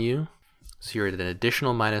upon you. So you're at an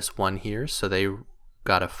additional -1 here. So they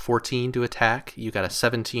got a 14 to attack. You got a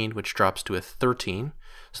 17, which drops to a 13.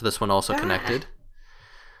 So this one also connected.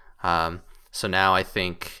 So now I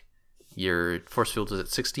think your force field is at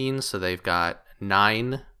 16. So they've got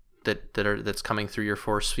 9 that's coming through your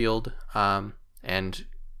force field. and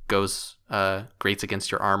goes grates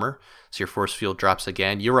against your armor. So your force field drops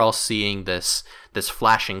again. You're all seeing this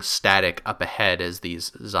flashing static up ahead as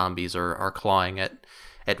these zombies are clawing at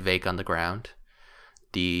Vake on the ground.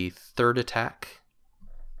 The third attack,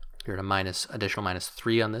 you're at a additional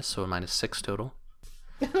 -3 on this, so a -6 total.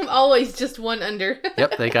 I'm always just one under.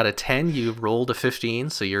 Yep, they got a 10. You rolled a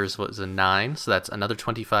 15, so yours was a 9. So that's another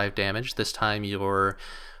 25 damage. This time your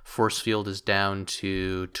force field is down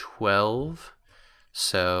to 12.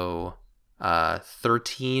 So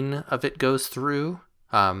 13 of it goes through.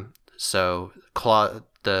 So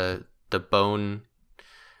the bone,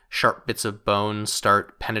 sharp bits of bone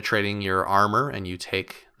start penetrating your armor, and you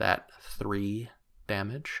take that 3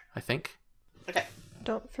 damage, I think. Okay.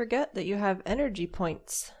 Don't forget that you have energy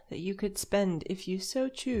points that you could spend if you so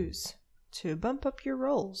choose to bump up your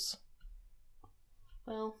rolls.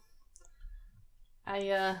 Well,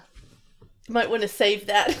 I might want to save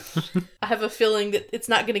that. I have a feeling that it's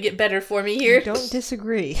not going to get better for me here. Don't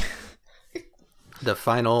disagree. The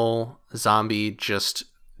final zombie just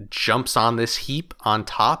jumps on this heap on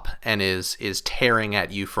top and is tearing at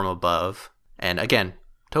you from above. And again,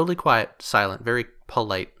 totally quiet, silent, very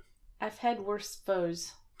polite. I've had worse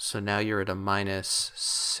foes. So now you're at a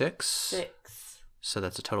 -6. 6. So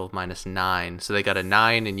that's a total of -9. So they got a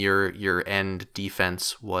 9, and your end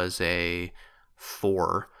defense was a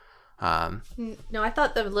 4. No, I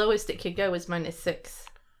thought the lowest it could go was -6.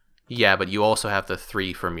 Yeah, but you also have the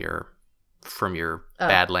 3 from your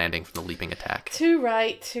bad landing from the leaping attack. Too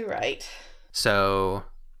right. So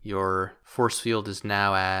your force field is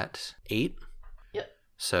now at 8. Yep.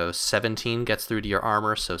 So 17 gets through to your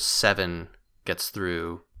armor, so 7 gets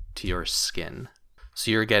through to your skin.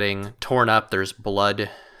 So you're getting torn up. There's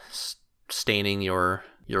blood staining your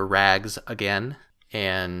rags again.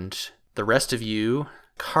 And the rest of you,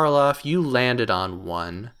 Karloff, you landed on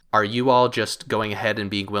one. Are you all just going ahead and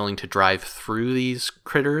being willing to drive through these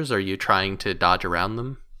critters? Or are you trying to dodge around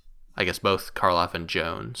them? I guess both Karloff and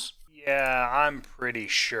Jones. Yeah, I'm pretty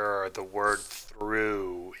sure the word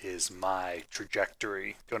through is my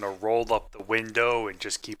trajectory. Gonna roll up the window and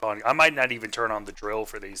just keep on. I might not even turn on the drill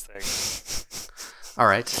for these things. All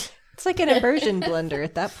right. It's like an immersion blender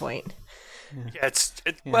at that point. Yeah,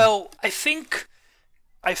 well, I think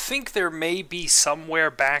there may be somewhere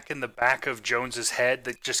back in the back of Jones's head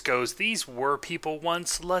that just goes, these were people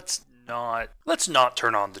once, let's not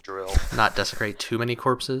turn on the drill. Not desecrate too many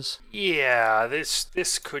corpses. Yeah,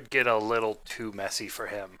 this could get a little too messy for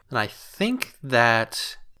him. And I think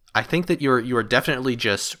that you are definitely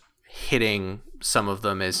just hitting some of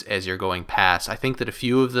them as you're going past. I think that a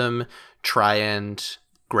few of them try and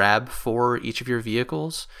grab for each of your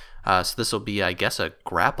vehicles. So this will be, I guess, a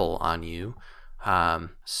grapple on you.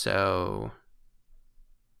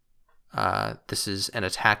 This is an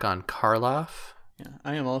attack on Karloff. Yeah,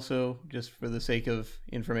 I am also, just for the sake of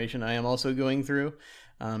information, I am also going through,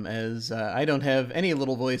 as I don't have any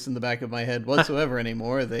little voice in the back of my head whatsoever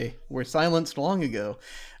anymore. They were silenced long ago,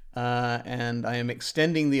 and I am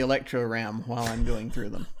extending the electro ram while I'm going through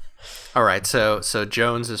them. All right, so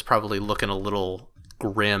Jones is probably looking a little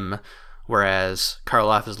grim, whereas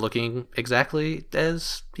Karloff is looking exactly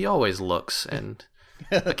as he always looks, and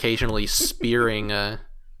occasionally spearing a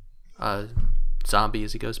zombie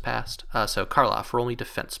as he goes past. So Karloff, roll me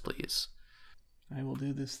defense, please. I will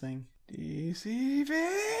do this thing.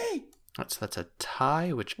 DCV! That's a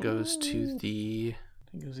tie, which goes to the...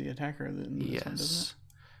 I think it was the attacker. In this one, doesn't Yes,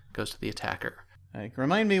 goes to the attacker. it?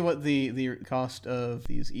 Remind me what the cost of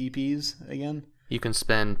these EPs again? You can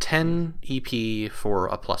spend 10 EP for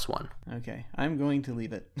a +1. Okay, I'm going to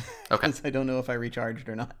leave it. Okay. Because I don't know if I recharged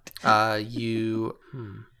or not. You...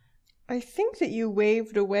 I think that you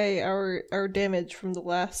waved away our damage from the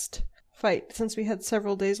last fight, since we had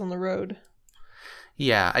several days on the road.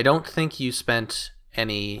 Yeah, I don't think you spent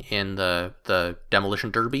any in the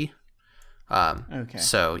demolition derby. Okay.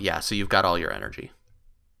 So you've got all your energy.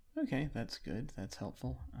 Okay, that's good. That's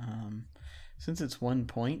helpful. Since it's 1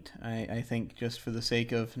 point, I think just for the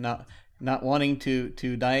sake of not wanting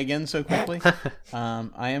to die again so quickly,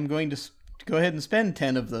 I am going to go ahead and spend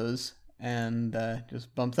 10 of those and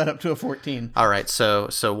just bump that up to a 14. All right, so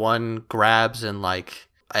one grabs and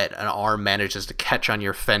an arm manages to catch on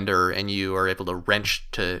your fender, and you are able to wrench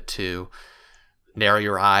to narrow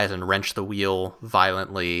your eyes and wrench the wheel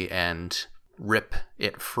violently and rip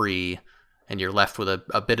it free, and you're left with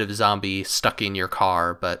a bit of zombie stuck in your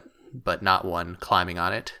car, but not one climbing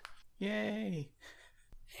on it. Yay!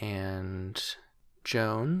 And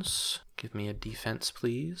Jones, give me a defense,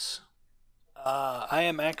 please. I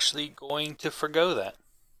am actually going to forgo that.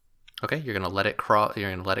 Okay, you're gonna let it crawl.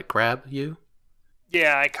 You're gonna let it grab you.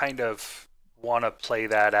 Yeah, I kind of want to play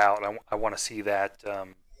that out. I want to see that.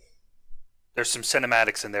 There's some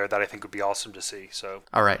cinematics in there that I think would be awesome to see. So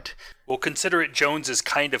All right. we'll consider it Jones is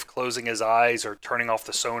kind of closing his eyes or turning off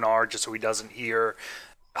the sonar just so he doesn't hear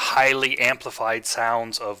highly amplified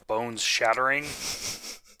sounds of bones shattering.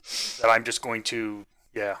 That I'm just going to,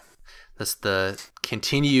 yeah. That's the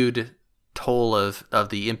continued toll of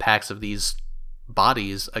the impacts of these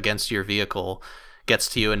bodies against your vehicle gets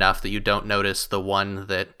to you enough that you don't notice the one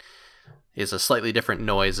that is a slightly different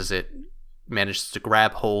noise as it manages to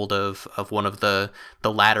grab hold of one of the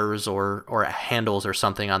ladders or handles or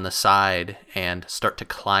something on the side and start to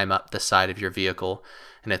climb up the side of your vehicle.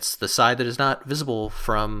 And it's the side that is not visible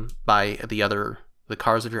by the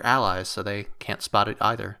cars of your allies, so they can't spot it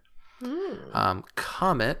either.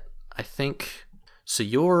 Comet, I think. So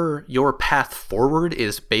your path forward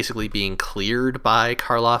is basically being cleared by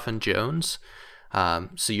Karloff and Jones.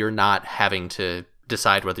 So you're not having to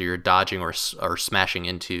decide whether you're dodging or smashing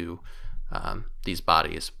into these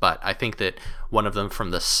bodies. But I think that one of them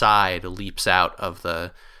from the side leaps out of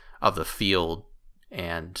the field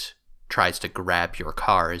and tries to grab your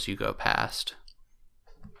car as you go past.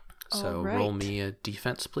 So All right. roll me a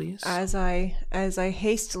defense, please. As I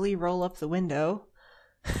hastily roll up the window,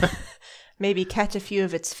 maybe catch a few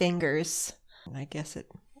of its fingers. And I guess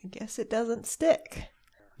it doesn't stick.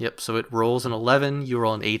 Yep, so it rolls an 11, you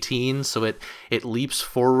roll an 18, so it leaps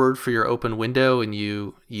forward for your open window, and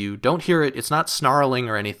you don't hear it. It's not snarling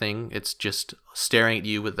or anything. It's just staring at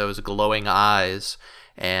you with those glowing eyes,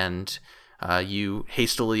 and you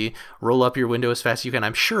hastily roll up your window as fast as you can.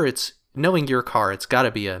 I'm sure knowing your car, it's got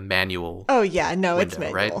to be a manual. Oh yeah, no, it's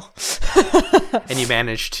window, manual. right? And you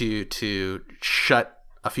manage to shut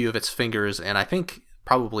a few of its fingers, and I think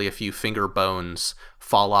probably a few finger bones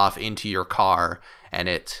fall off into your car, and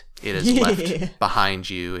it is left behind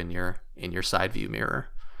you in your side view mirror.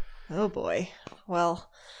 Oh boy. Well,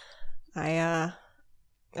 I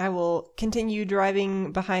will continue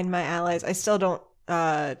driving behind my allies. I still don't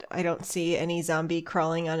I don't see any zombie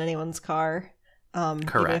crawling on anyone's car. Even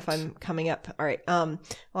Correct. if I'm coming up. All right. Well,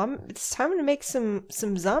 it's time to make some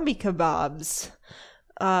zombie kebabs.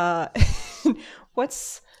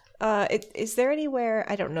 Is there anywhere,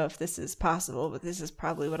 I don't know if this is possible, but this is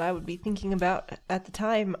probably what I would be thinking about at the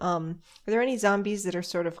time. Are there any zombies that are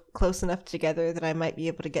sort of close enough together that I might be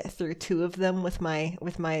able to get through two of them with my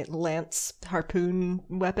lance harpoon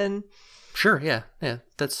weapon? Sure, yeah.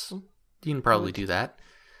 You can probably do that.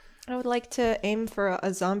 I would like to aim for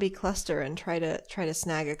a zombie cluster and try to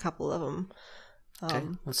snag a couple of them. Okay,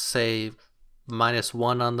 let's say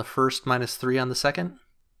 -1 on the first, -3 on the second.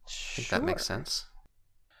 I think that makes sense.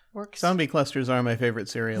 Works. Zombie clusters are my favorite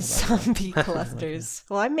cereal. Zombie clusters.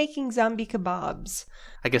 Well, I'm making zombie kebabs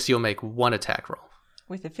I guess you'll make one attack roll.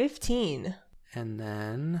 with a 15. And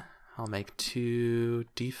then I'll make 2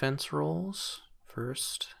 defense rolls,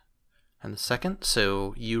 first and the second.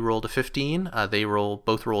 So you rolled a 15. They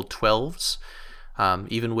both rolled 12s.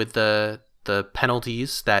 Even with the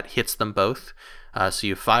penalties, that hits them both. So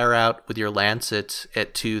you fire out with your lance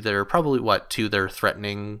at 2 that are probably, 2 that are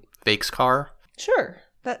threatening Vake's car. Sure,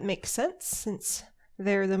 that makes sense since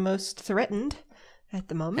they're the most threatened at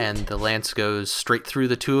the moment. And the lance goes straight through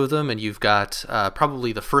the 2 of them, and you've got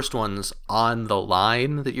probably the first one's on the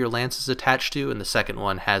line that your lance is attached to, and the second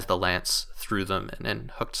one has the lance through them and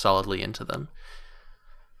then hooked solidly into them.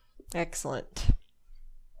 Excellent.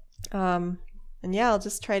 And yeah, I'll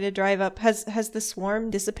just try to drive up. Has the swarm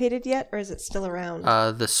dissipated yet, or is it still around?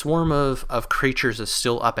 The swarm of creatures is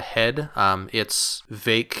still up ahead. Its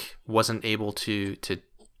Vake wasn't able to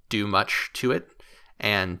do much to it,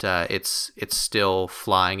 and it's still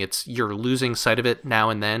flying. You're losing sight of it now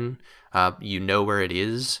and then. You know where it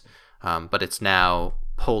is, but it's now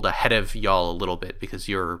pulled ahead of y'all a little bit because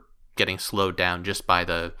you're getting slowed down just by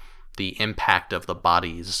the impact of the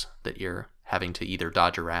bodies that you're having to either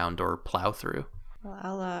dodge around or plow through.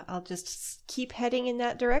 Well, I'll just keep heading in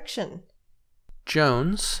that direction.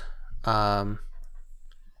 Jones,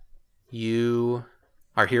 you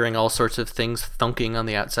are hearing all sorts of things thunking on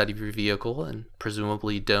the outside of your vehicle, and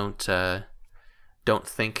presumably don't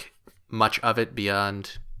think much of it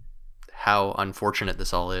beyond how unfortunate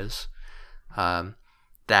this all is.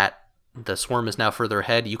 That the swarm is now further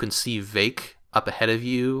ahead. You can see Vake up ahead of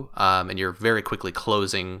you, and you're very quickly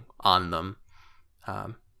closing on them.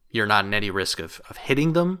 You're not in any risk of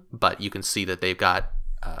hitting them, but you can see that they've got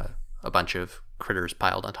a bunch of critters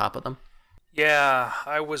piled on top of them. Yeah,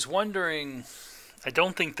 I was wondering, I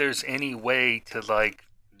don't think there's any way to,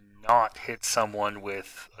 not hit someone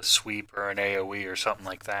with a sweep or an AoE or something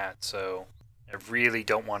like that, so I really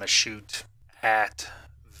don't want to shoot at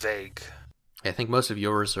Vake. I think most of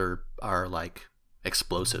yours are are like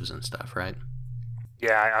explosives and stuff, right?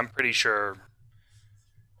 Yeah, I'm pretty sure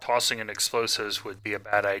tossing in explosives would be a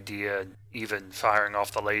bad idea. Even firing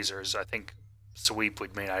off the lasers, I think sweep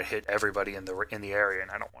would mean I'd hit everybody in the area, and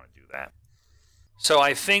I don't want to do that. So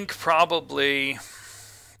I think probably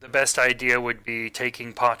the best idea would be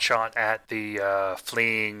taking potshot at the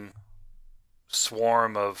fleeing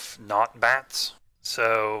swarm of not bats.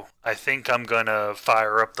 So I think I'm gonna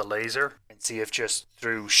fire up the laser and see if just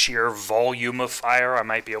through sheer volume of fire I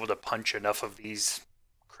might be able to punch enough of these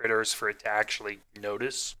critters for it to actually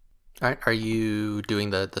notice. All right, are you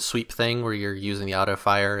doing the sweep thing where you're using the auto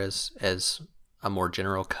fire as a more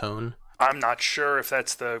general cone? I'm not sure if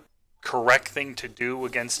that's the correct thing to do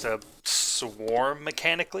against a swarm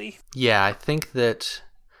mechanically. Yeah, I think that,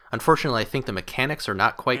 unfortunately, I think the mechanics are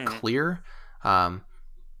not quite clear,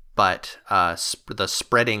 but the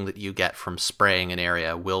spreading that you get from spraying an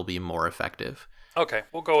area will be more effective. Okay,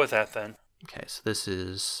 we'll go with that then. Okay, so this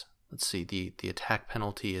is, let's see, the attack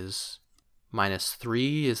penalty is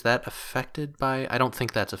 -3. Is that affected by, I don't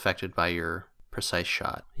think that's affected by your precise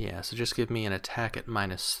shot. Yeah, so just give me an attack at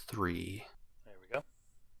 -3. There we go.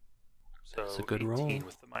 So That's a good 18 roll.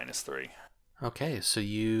 with the -3. Okay, so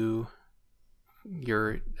you're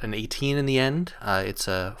an 18 in the end. It's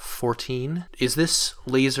a 14. Is this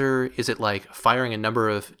laser, is it like firing a number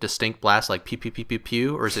of distinct blasts like pew pew pew pew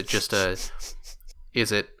pew, or is it just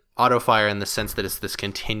is it auto fire in the sense that it's this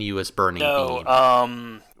continuous burning beam?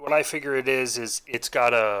 No, what I figure it is it's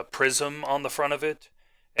got a prism on the front of it,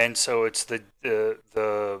 and so it's the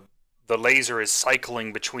laser is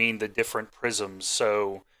cycling between the different prisms.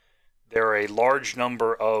 So there are a large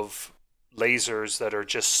number of lasers that are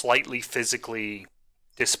just slightly physically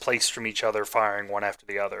displaced from each other, firing one after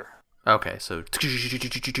the other. Okay, so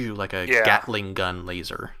like a Yeah. Gatling gun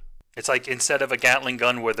laser. It's like instead of a Gatling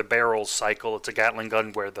gun where the barrels cycle, it's a Gatling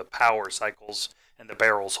gun where the power cycles and the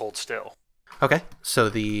barrels hold still. Okay, so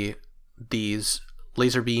these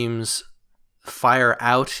laser beams fire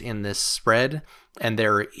out in this spread, and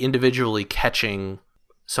they're individually catching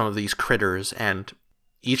some of these critters, and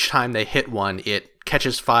each time they hit one, it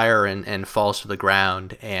catches fire and falls to the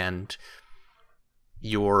ground, and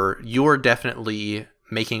you're definitely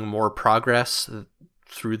making more progress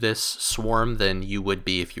through this swarm than you would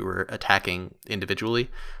be if you were attacking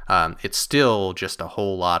individually. It's still just a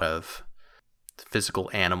whole lot of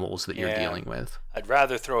physical animals that you're Yeah. dealing with. I'd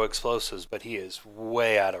rather throw explosives, but he is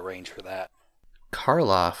way out of range for that.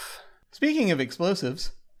 Karloff. Speaking of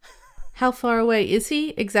explosives, How far away is he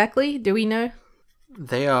exactly? Do we know?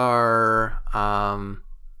 They are,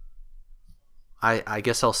 I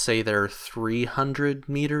guess I'll say they're 300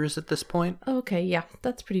 meters at this point, Okay, yeah,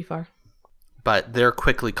 that's pretty far. but they're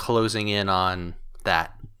quickly closing in on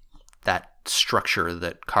that structure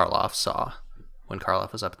that Karloff saw when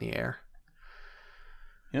Karloff was up in the air.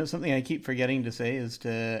 you know, something I keep forgetting to say is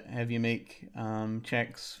to have you make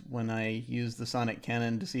checks when I use the sonic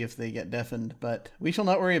cannon to see if they get deafened, but we shall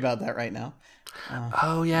not worry about that right now.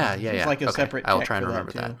 Oh, yeah. It's like a Okay, separate I'll check try and for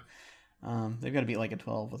remember that, that. too. They've got to be like a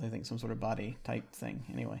 12 with, I think, some sort of body type thing.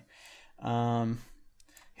 Anyway.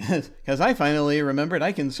 Because I finally remembered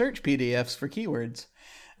I can search PDFs for keywords.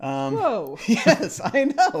 Whoa. Yes, I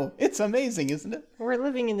know. It's amazing, isn't it? We're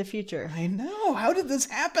living in the future. I know. How did this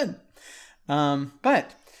happen?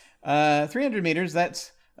 But 300 meters,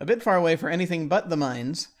 that's a bit far away for anything but the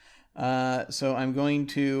mines. So I'm going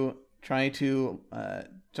to try to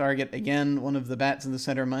target again one of the bats in the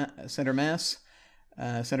center of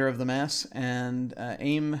the mass, and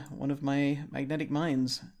aim one of my magnetic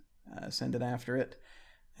mines, send it after it.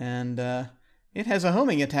 And it has a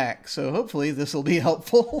homing attack, so hopefully this will be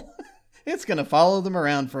helpful. It's going to follow them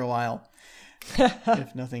around for a while,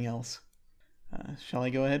 if nothing else. Shall I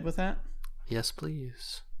go ahead with that? Yes,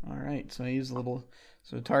 please. All right, so I use a little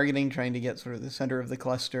targeting, trying to get sort of the center of the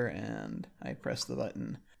cluster, and I press the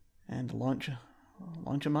button and launch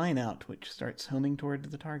a mine out, which starts homing toward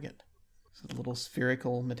the target. So the little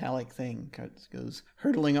spherical metallic thing goes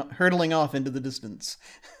hurtling off into the distance.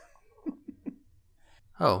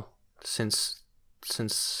 Oh, since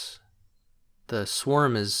the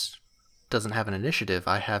swarm doesn't have an initiative,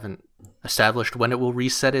 I haven't established when it will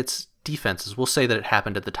reset its defenses. We'll say that it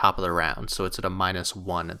happened at the top of the round, so it's at a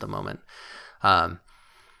 -1 at the moment.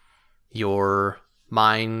 Your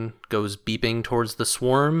mine goes beeping towards the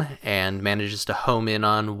swarm and manages to home in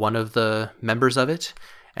on one of the members of it,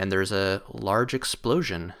 and there's a large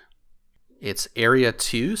explosion. It's area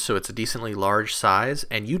 2, so it's a decently large size,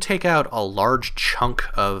 and you take out a large chunk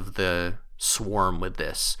of the swarm with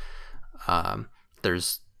this.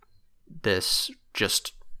 There's this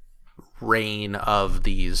just rain of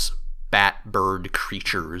these bat bird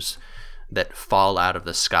creatures that fall out of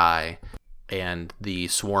the sky, and the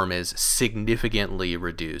swarm is significantly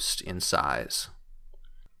reduced in size.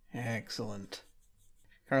 Excellent.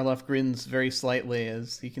 Karloff grins very slightly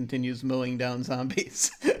as he continues mowing down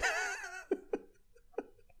zombies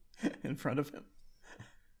in front of him.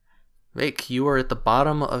 Vake, you are at the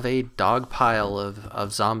bottom of a dog pile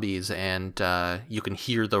of zombies, and you can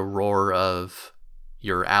hear the roar of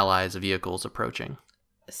your allies' vehicles approaching.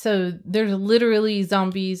 So there's literally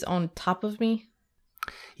zombies on top of me?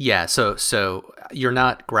 Yeah, so you're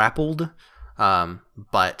not grappled,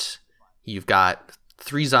 but you've got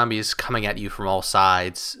 3 zombies coming at you from all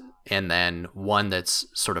sides, and then one that's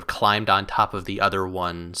sort of climbed on top of the other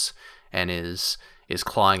ones and is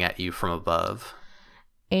clawing at you from above.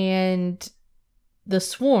 And the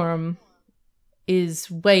swarm is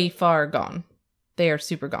way far gone. They are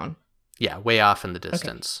super gone. Yeah, way off in the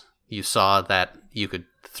distance. Okay. You saw that you could,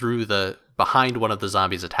 behind one of the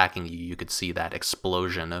zombies attacking you, you could see that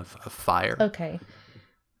explosion of fire. Okay.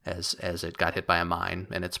 As it got hit by a mine,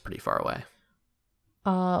 and it's pretty far away.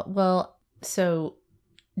 Well, so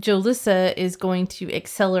Jolissa is going to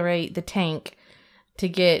accelerate the tank to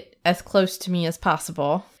get as close to me as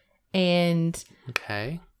possible. And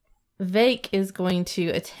okay, Vake is going to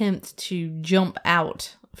attempt to jump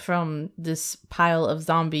out from this pile of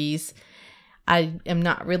zombies. I am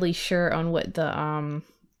not really sure on what the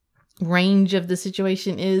range of the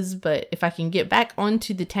situation is, but if I can get back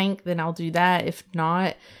onto the tank, then I'll do that. If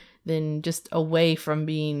not, then just away from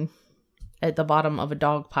being at the bottom of a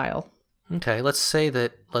dog pile. Okay, let's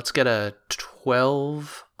get a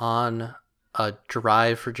 12 on a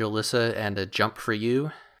drive for Jolissa and a jump for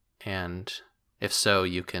you. And if so,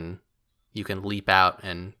 you can leap out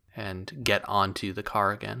and get onto the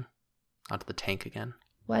car again, onto the tank again.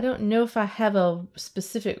 Well, I don't know if I have a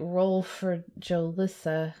specific role for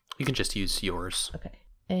Jolissa. You can just use yours. Okay.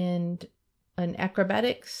 And an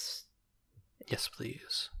acrobatics? Yes,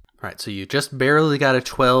 please. All right, so you just barely got a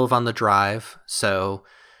 12 on the drive, so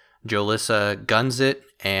Jolissa guns it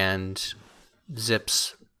and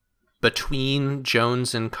zips between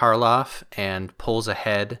Jones and Karloff and pulls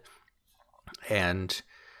ahead, and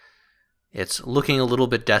it's looking a little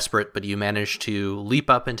bit desperate, but you manage to leap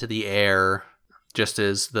up into the air just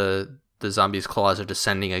as the zombies' claws are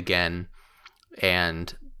descending again,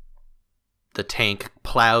 and the tank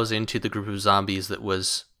plows into the group of zombies that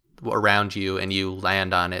was around you, and you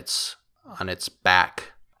land on its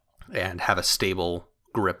back and have a stable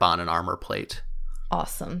grip on an armor plate.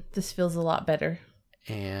 Awesome. This feels a lot better.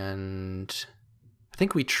 And I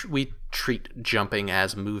think we treat jumping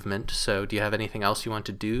as movement. So do you have anything else you want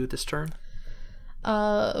to do this turn?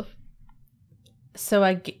 So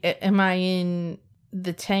am I in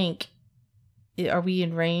the tank? Are we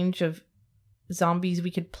in range of zombies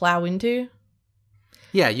we could plow into?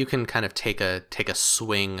 Yeah, you can kind of take a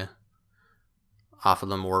swing off of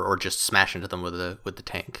them, or just smash into them with the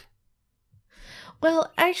tank.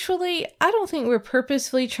 Well, actually, I don't think we're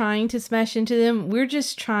purposefully trying to smash into them. We're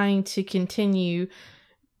just trying to continue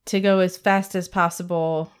to go as fast as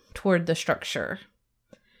possible toward the structure.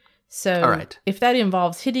 So, all right. If that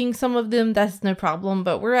involves hitting some of them, that's no problem,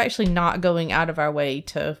 but we're actually not going out of our way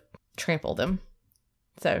to trample them.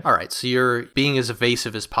 So, all right, so you're being as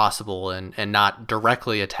evasive as possible and not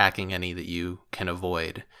directly attacking any that you can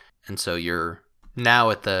avoid. And so you're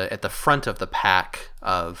now at the front of the pack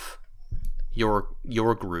of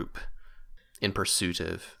your group in pursuit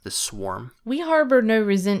of the swarm. We harbor no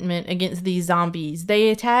resentment against these zombies.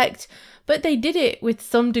 They attacked, but they did it with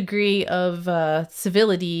some degree of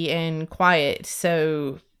civility and quiet.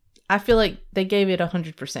 So I feel like they gave it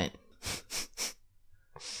 100%.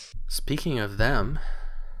 Speaking of them,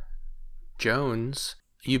 Jones,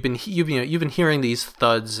 you've been hearing these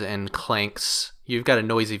thuds and clanks. You've got a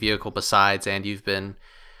noisy vehicle besides, and you've been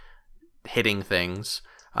hitting things.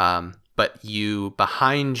 But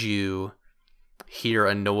behind you hear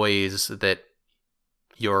a noise that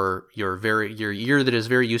your ear that is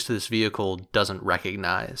very used to this vehicle doesn't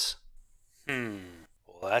recognize.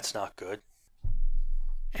 Well, that's not good.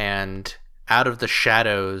 And out of the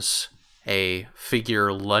shadows, a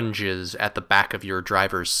figure lunges at the back of your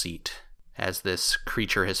driver's seat as this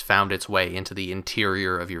creature has found its way into the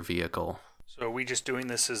interior of your vehicle. So are we just doing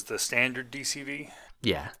this as the standard DCV?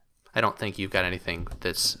 Yeah. I don't think you've got anything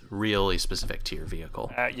that's really specific to your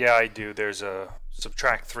vehicle. Yeah, I do. There's a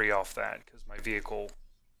subtract 3 off that because my vehicle,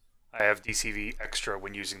 I have DCV extra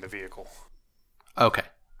when using the vehicle. Okay.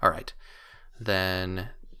 All right. Then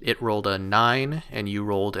it rolled a 9 and you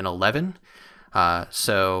rolled an 11.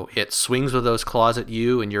 So it swings with those claws at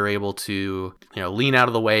you, and you're able to lean out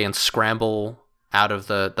of the way and scramble out of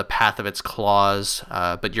the path of its claws,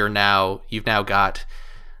 but you've now got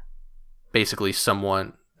basically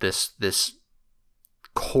this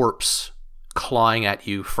corpse clawing at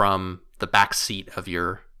you from the back seat of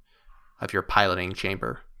your piloting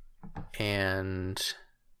chamber. And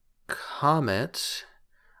Comet,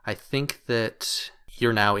 I think that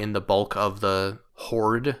you're now in the bulk of the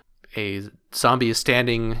horde. A zombie is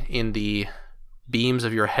standing in the beams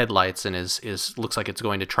of your headlights and is looks like it's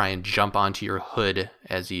going to try and jump onto your hood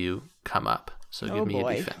as you come up. So give me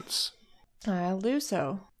boy. a defense. I'll do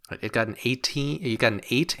so. It got an 18. You got an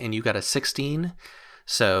 8, and you got a 16.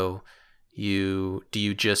 So do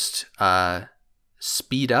you just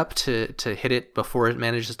speed up to hit it before it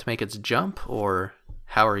manages to make its jump, or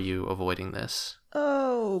how are you avoiding this?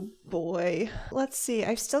 Oh boy. Let's see.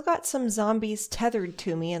 I've still got some zombies tethered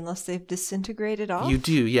to me unless they've disintegrated off. You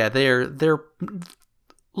do, yeah. They're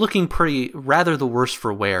looking rather the worse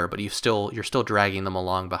for wear, but you're still dragging them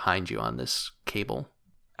along behind you on this cable.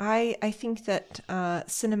 I think that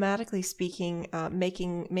cinematically speaking,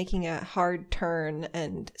 making a hard turn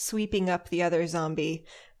and sweeping up the other zombie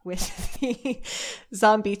with the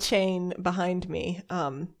zombie chain behind me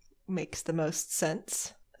makes the most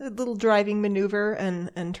sense. A little driving maneuver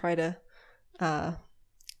and try to,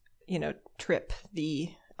 trip the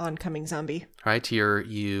oncoming zombie. All right,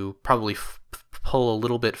 you probably pull a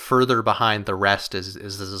little bit further behind the rest as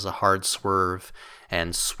this is a hard swerve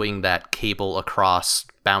and swing that cable across,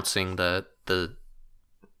 bouncing the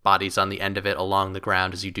bodies on the end of it along the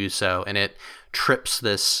ground as you do so, and it trips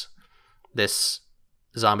this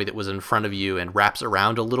zombie that was in front of you and wraps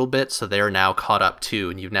around a little bit, so they're now caught up too,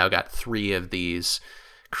 and you've now got 3 of these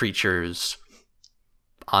creatures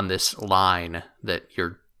on this line that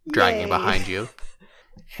you're dragging Yay. behind you.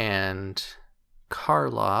 And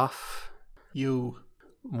Karloff, I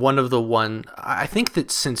think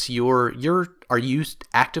that since are you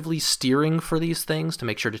actively steering for these things to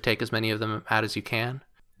make sure to take as many of them out as you can?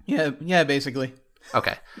 Yeah, basically.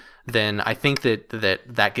 Okay. Then I think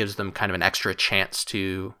that gives them kind of an extra chance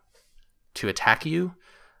to attack you,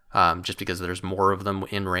 just because there's more of them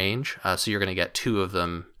in range. So you're going to get 2 of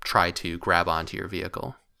them try to grab onto your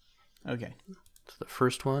vehicle. Okay. So the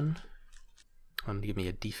first one, give me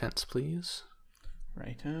a defense, please.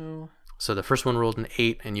 Righto. So the first one rolled an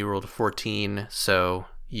 8 and you rolled a 14, so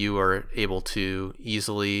you are able to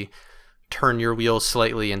easily turn your wheels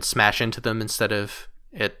slightly and smash into them instead of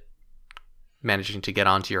it managing to get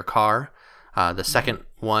onto your car. The second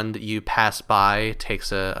one that you pass by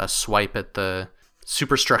takes a swipe at the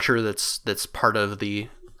superstructure that's part of the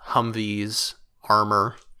Humvee's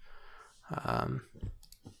armor.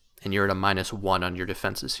 And you're at a -1 on your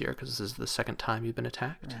defenses here because this is the second time you've been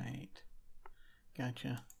attacked. Right.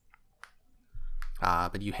 Gotcha.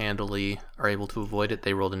 But you handily are able to avoid it.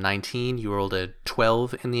 They rolled a 19. You rolled a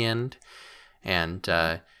 12 in the end. And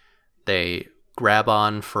they grab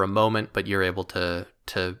on for a moment, but you're able to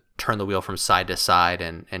turn the wheel from side to side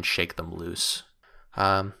and shake them loose.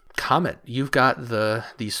 Comet, you've got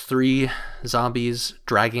these 3 zombies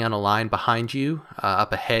dragging on a line behind you.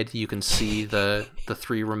 Up ahead, you can see the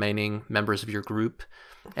 3 remaining members of your group,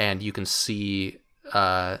 and you can see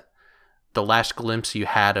the last glimpse you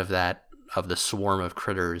had of the swarm of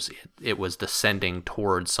critters. It was descending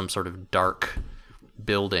towards some sort of dark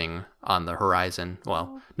building on the horizon.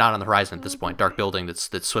 Well, not on the horizon at this point. Dark building that's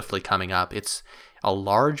swiftly coming up. It's a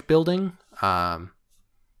large building,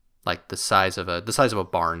 like the size of a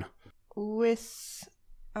barn. With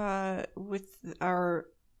our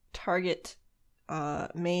target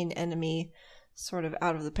main enemy sort of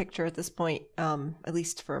out of the picture at this point, at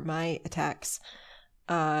least for my attacks,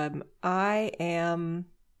 I am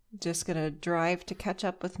just gonna drive to catch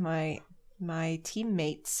up with my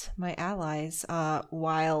teammates, my allies,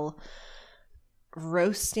 while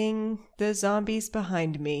roasting the zombies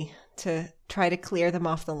behind me to try to clear them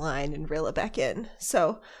off the line and reel it back in.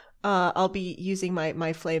 So I'll be using my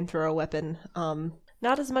flamethrower weapon,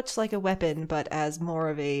 not as much like a weapon, but as more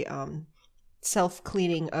of a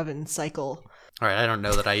self-cleaning oven cycle. All right, I don't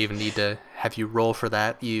know that I even need to have you roll for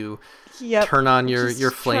that. You Yep, turn on your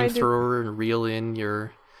just trying to- flamethrower and reel in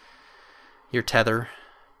your tether,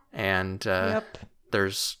 and Yep.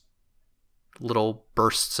 there's little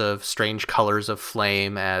bursts of strange colors of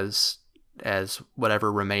flame as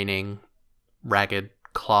whatever remaining ragged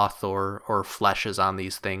cloth or flesh is on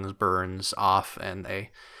these things burns off, and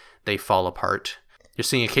they fall apart. You're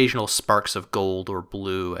seeing occasional sparks of gold or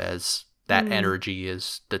blue as that energy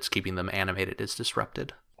that's keeping them animated is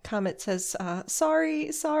disrupted. Comet says, sorry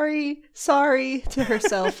to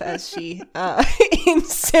herself as she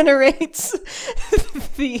incinerates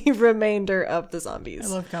the remainder of the I zombies.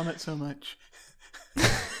 love Comet so much.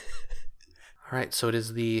 All right, so it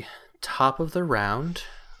is the top of the round.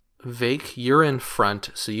 Vake, you're in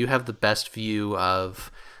front, so you have the best view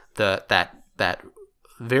of that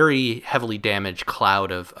very heavily damaged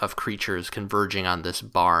cloud of creatures converging on this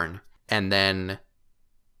barn. And then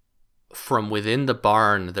from within the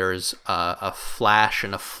barn, there's a flash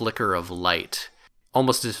and a flicker of light,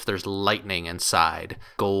 almost as if there's lightning inside,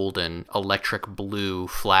 gold and electric blue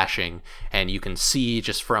flashing, and you can see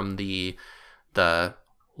just from the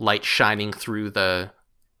light shining through the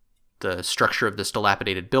structure of this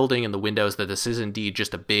dilapidated building and the windows that this is indeed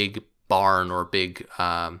just a big barn or big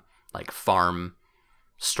like farm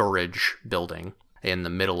storage building in the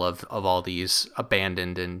middle of all these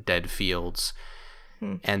abandoned and dead fields.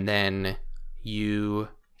 And then you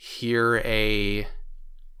hear a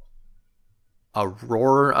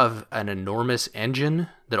roar of an enormous engine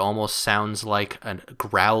that almost sounds like a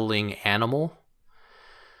growling animal.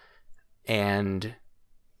 And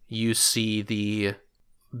you see the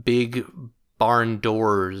big barn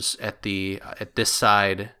doors at this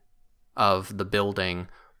side of the building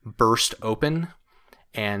burst open,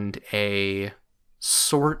 and a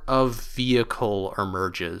sort of vehicle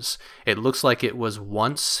emerges. It looks like it was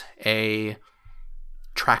once a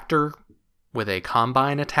tractor with a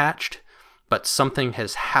combine attached, but something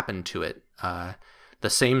has happened to it. The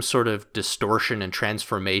same sort of distortion and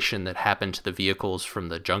transformation that happened to the vehicles from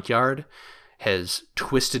the junkyard has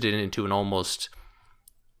twisted it into an almost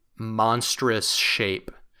monstrous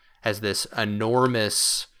shape as this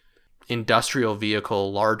enormous industrial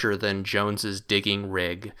vehicle larger than Jones's digging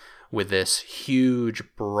rig, with this huge,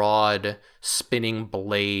 broad, spinning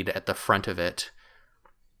blade at the front of it,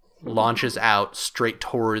 launches out straight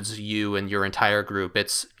towards you and your entire group.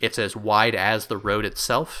 It's as wide as the road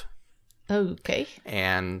itself. Okay.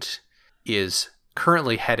 And is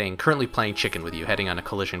currently playing chicken with you, heading on a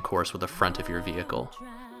collision course with the front of your vehicle.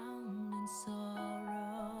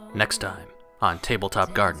 Next time on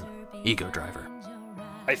Tabletop Garden, Ego Driver.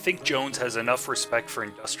 I think Jones has enough respect for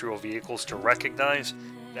industrial vehicles to recognize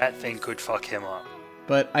that thing could fuck him up.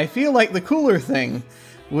 But I feel like the cooler thing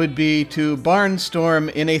would be to barnstorm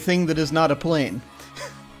in a thing that is not a plane.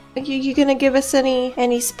 You gonna give us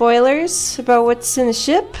any spoilers about what's in the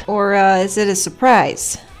ship? Or is it a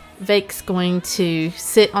surprise? Vake's going to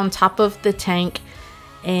sit on top of the tank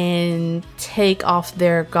and take off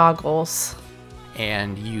their goggles.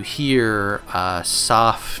 And you hear a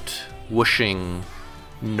soft whooshing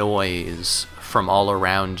noise from all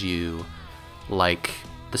around you, like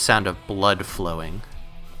the sound of blood flowing.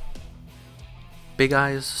 Big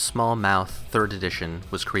Eyes, Small Mouth 3rd edition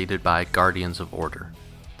was created by Guardians of Order.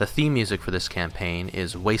 The theme music for this campaign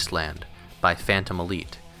is Wasteland by Phantom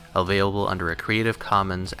Elite, available under a Creative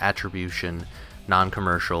Commons Attribution,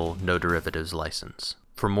 Non-Commercial, No Derivatives license.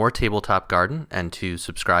 For more Tabletop Garden and to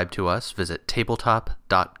subscribe to us, visit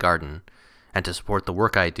tabletop.garden. And to support the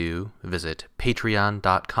work I do, visit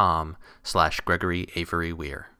patreon.com/Gregory Avery Weir.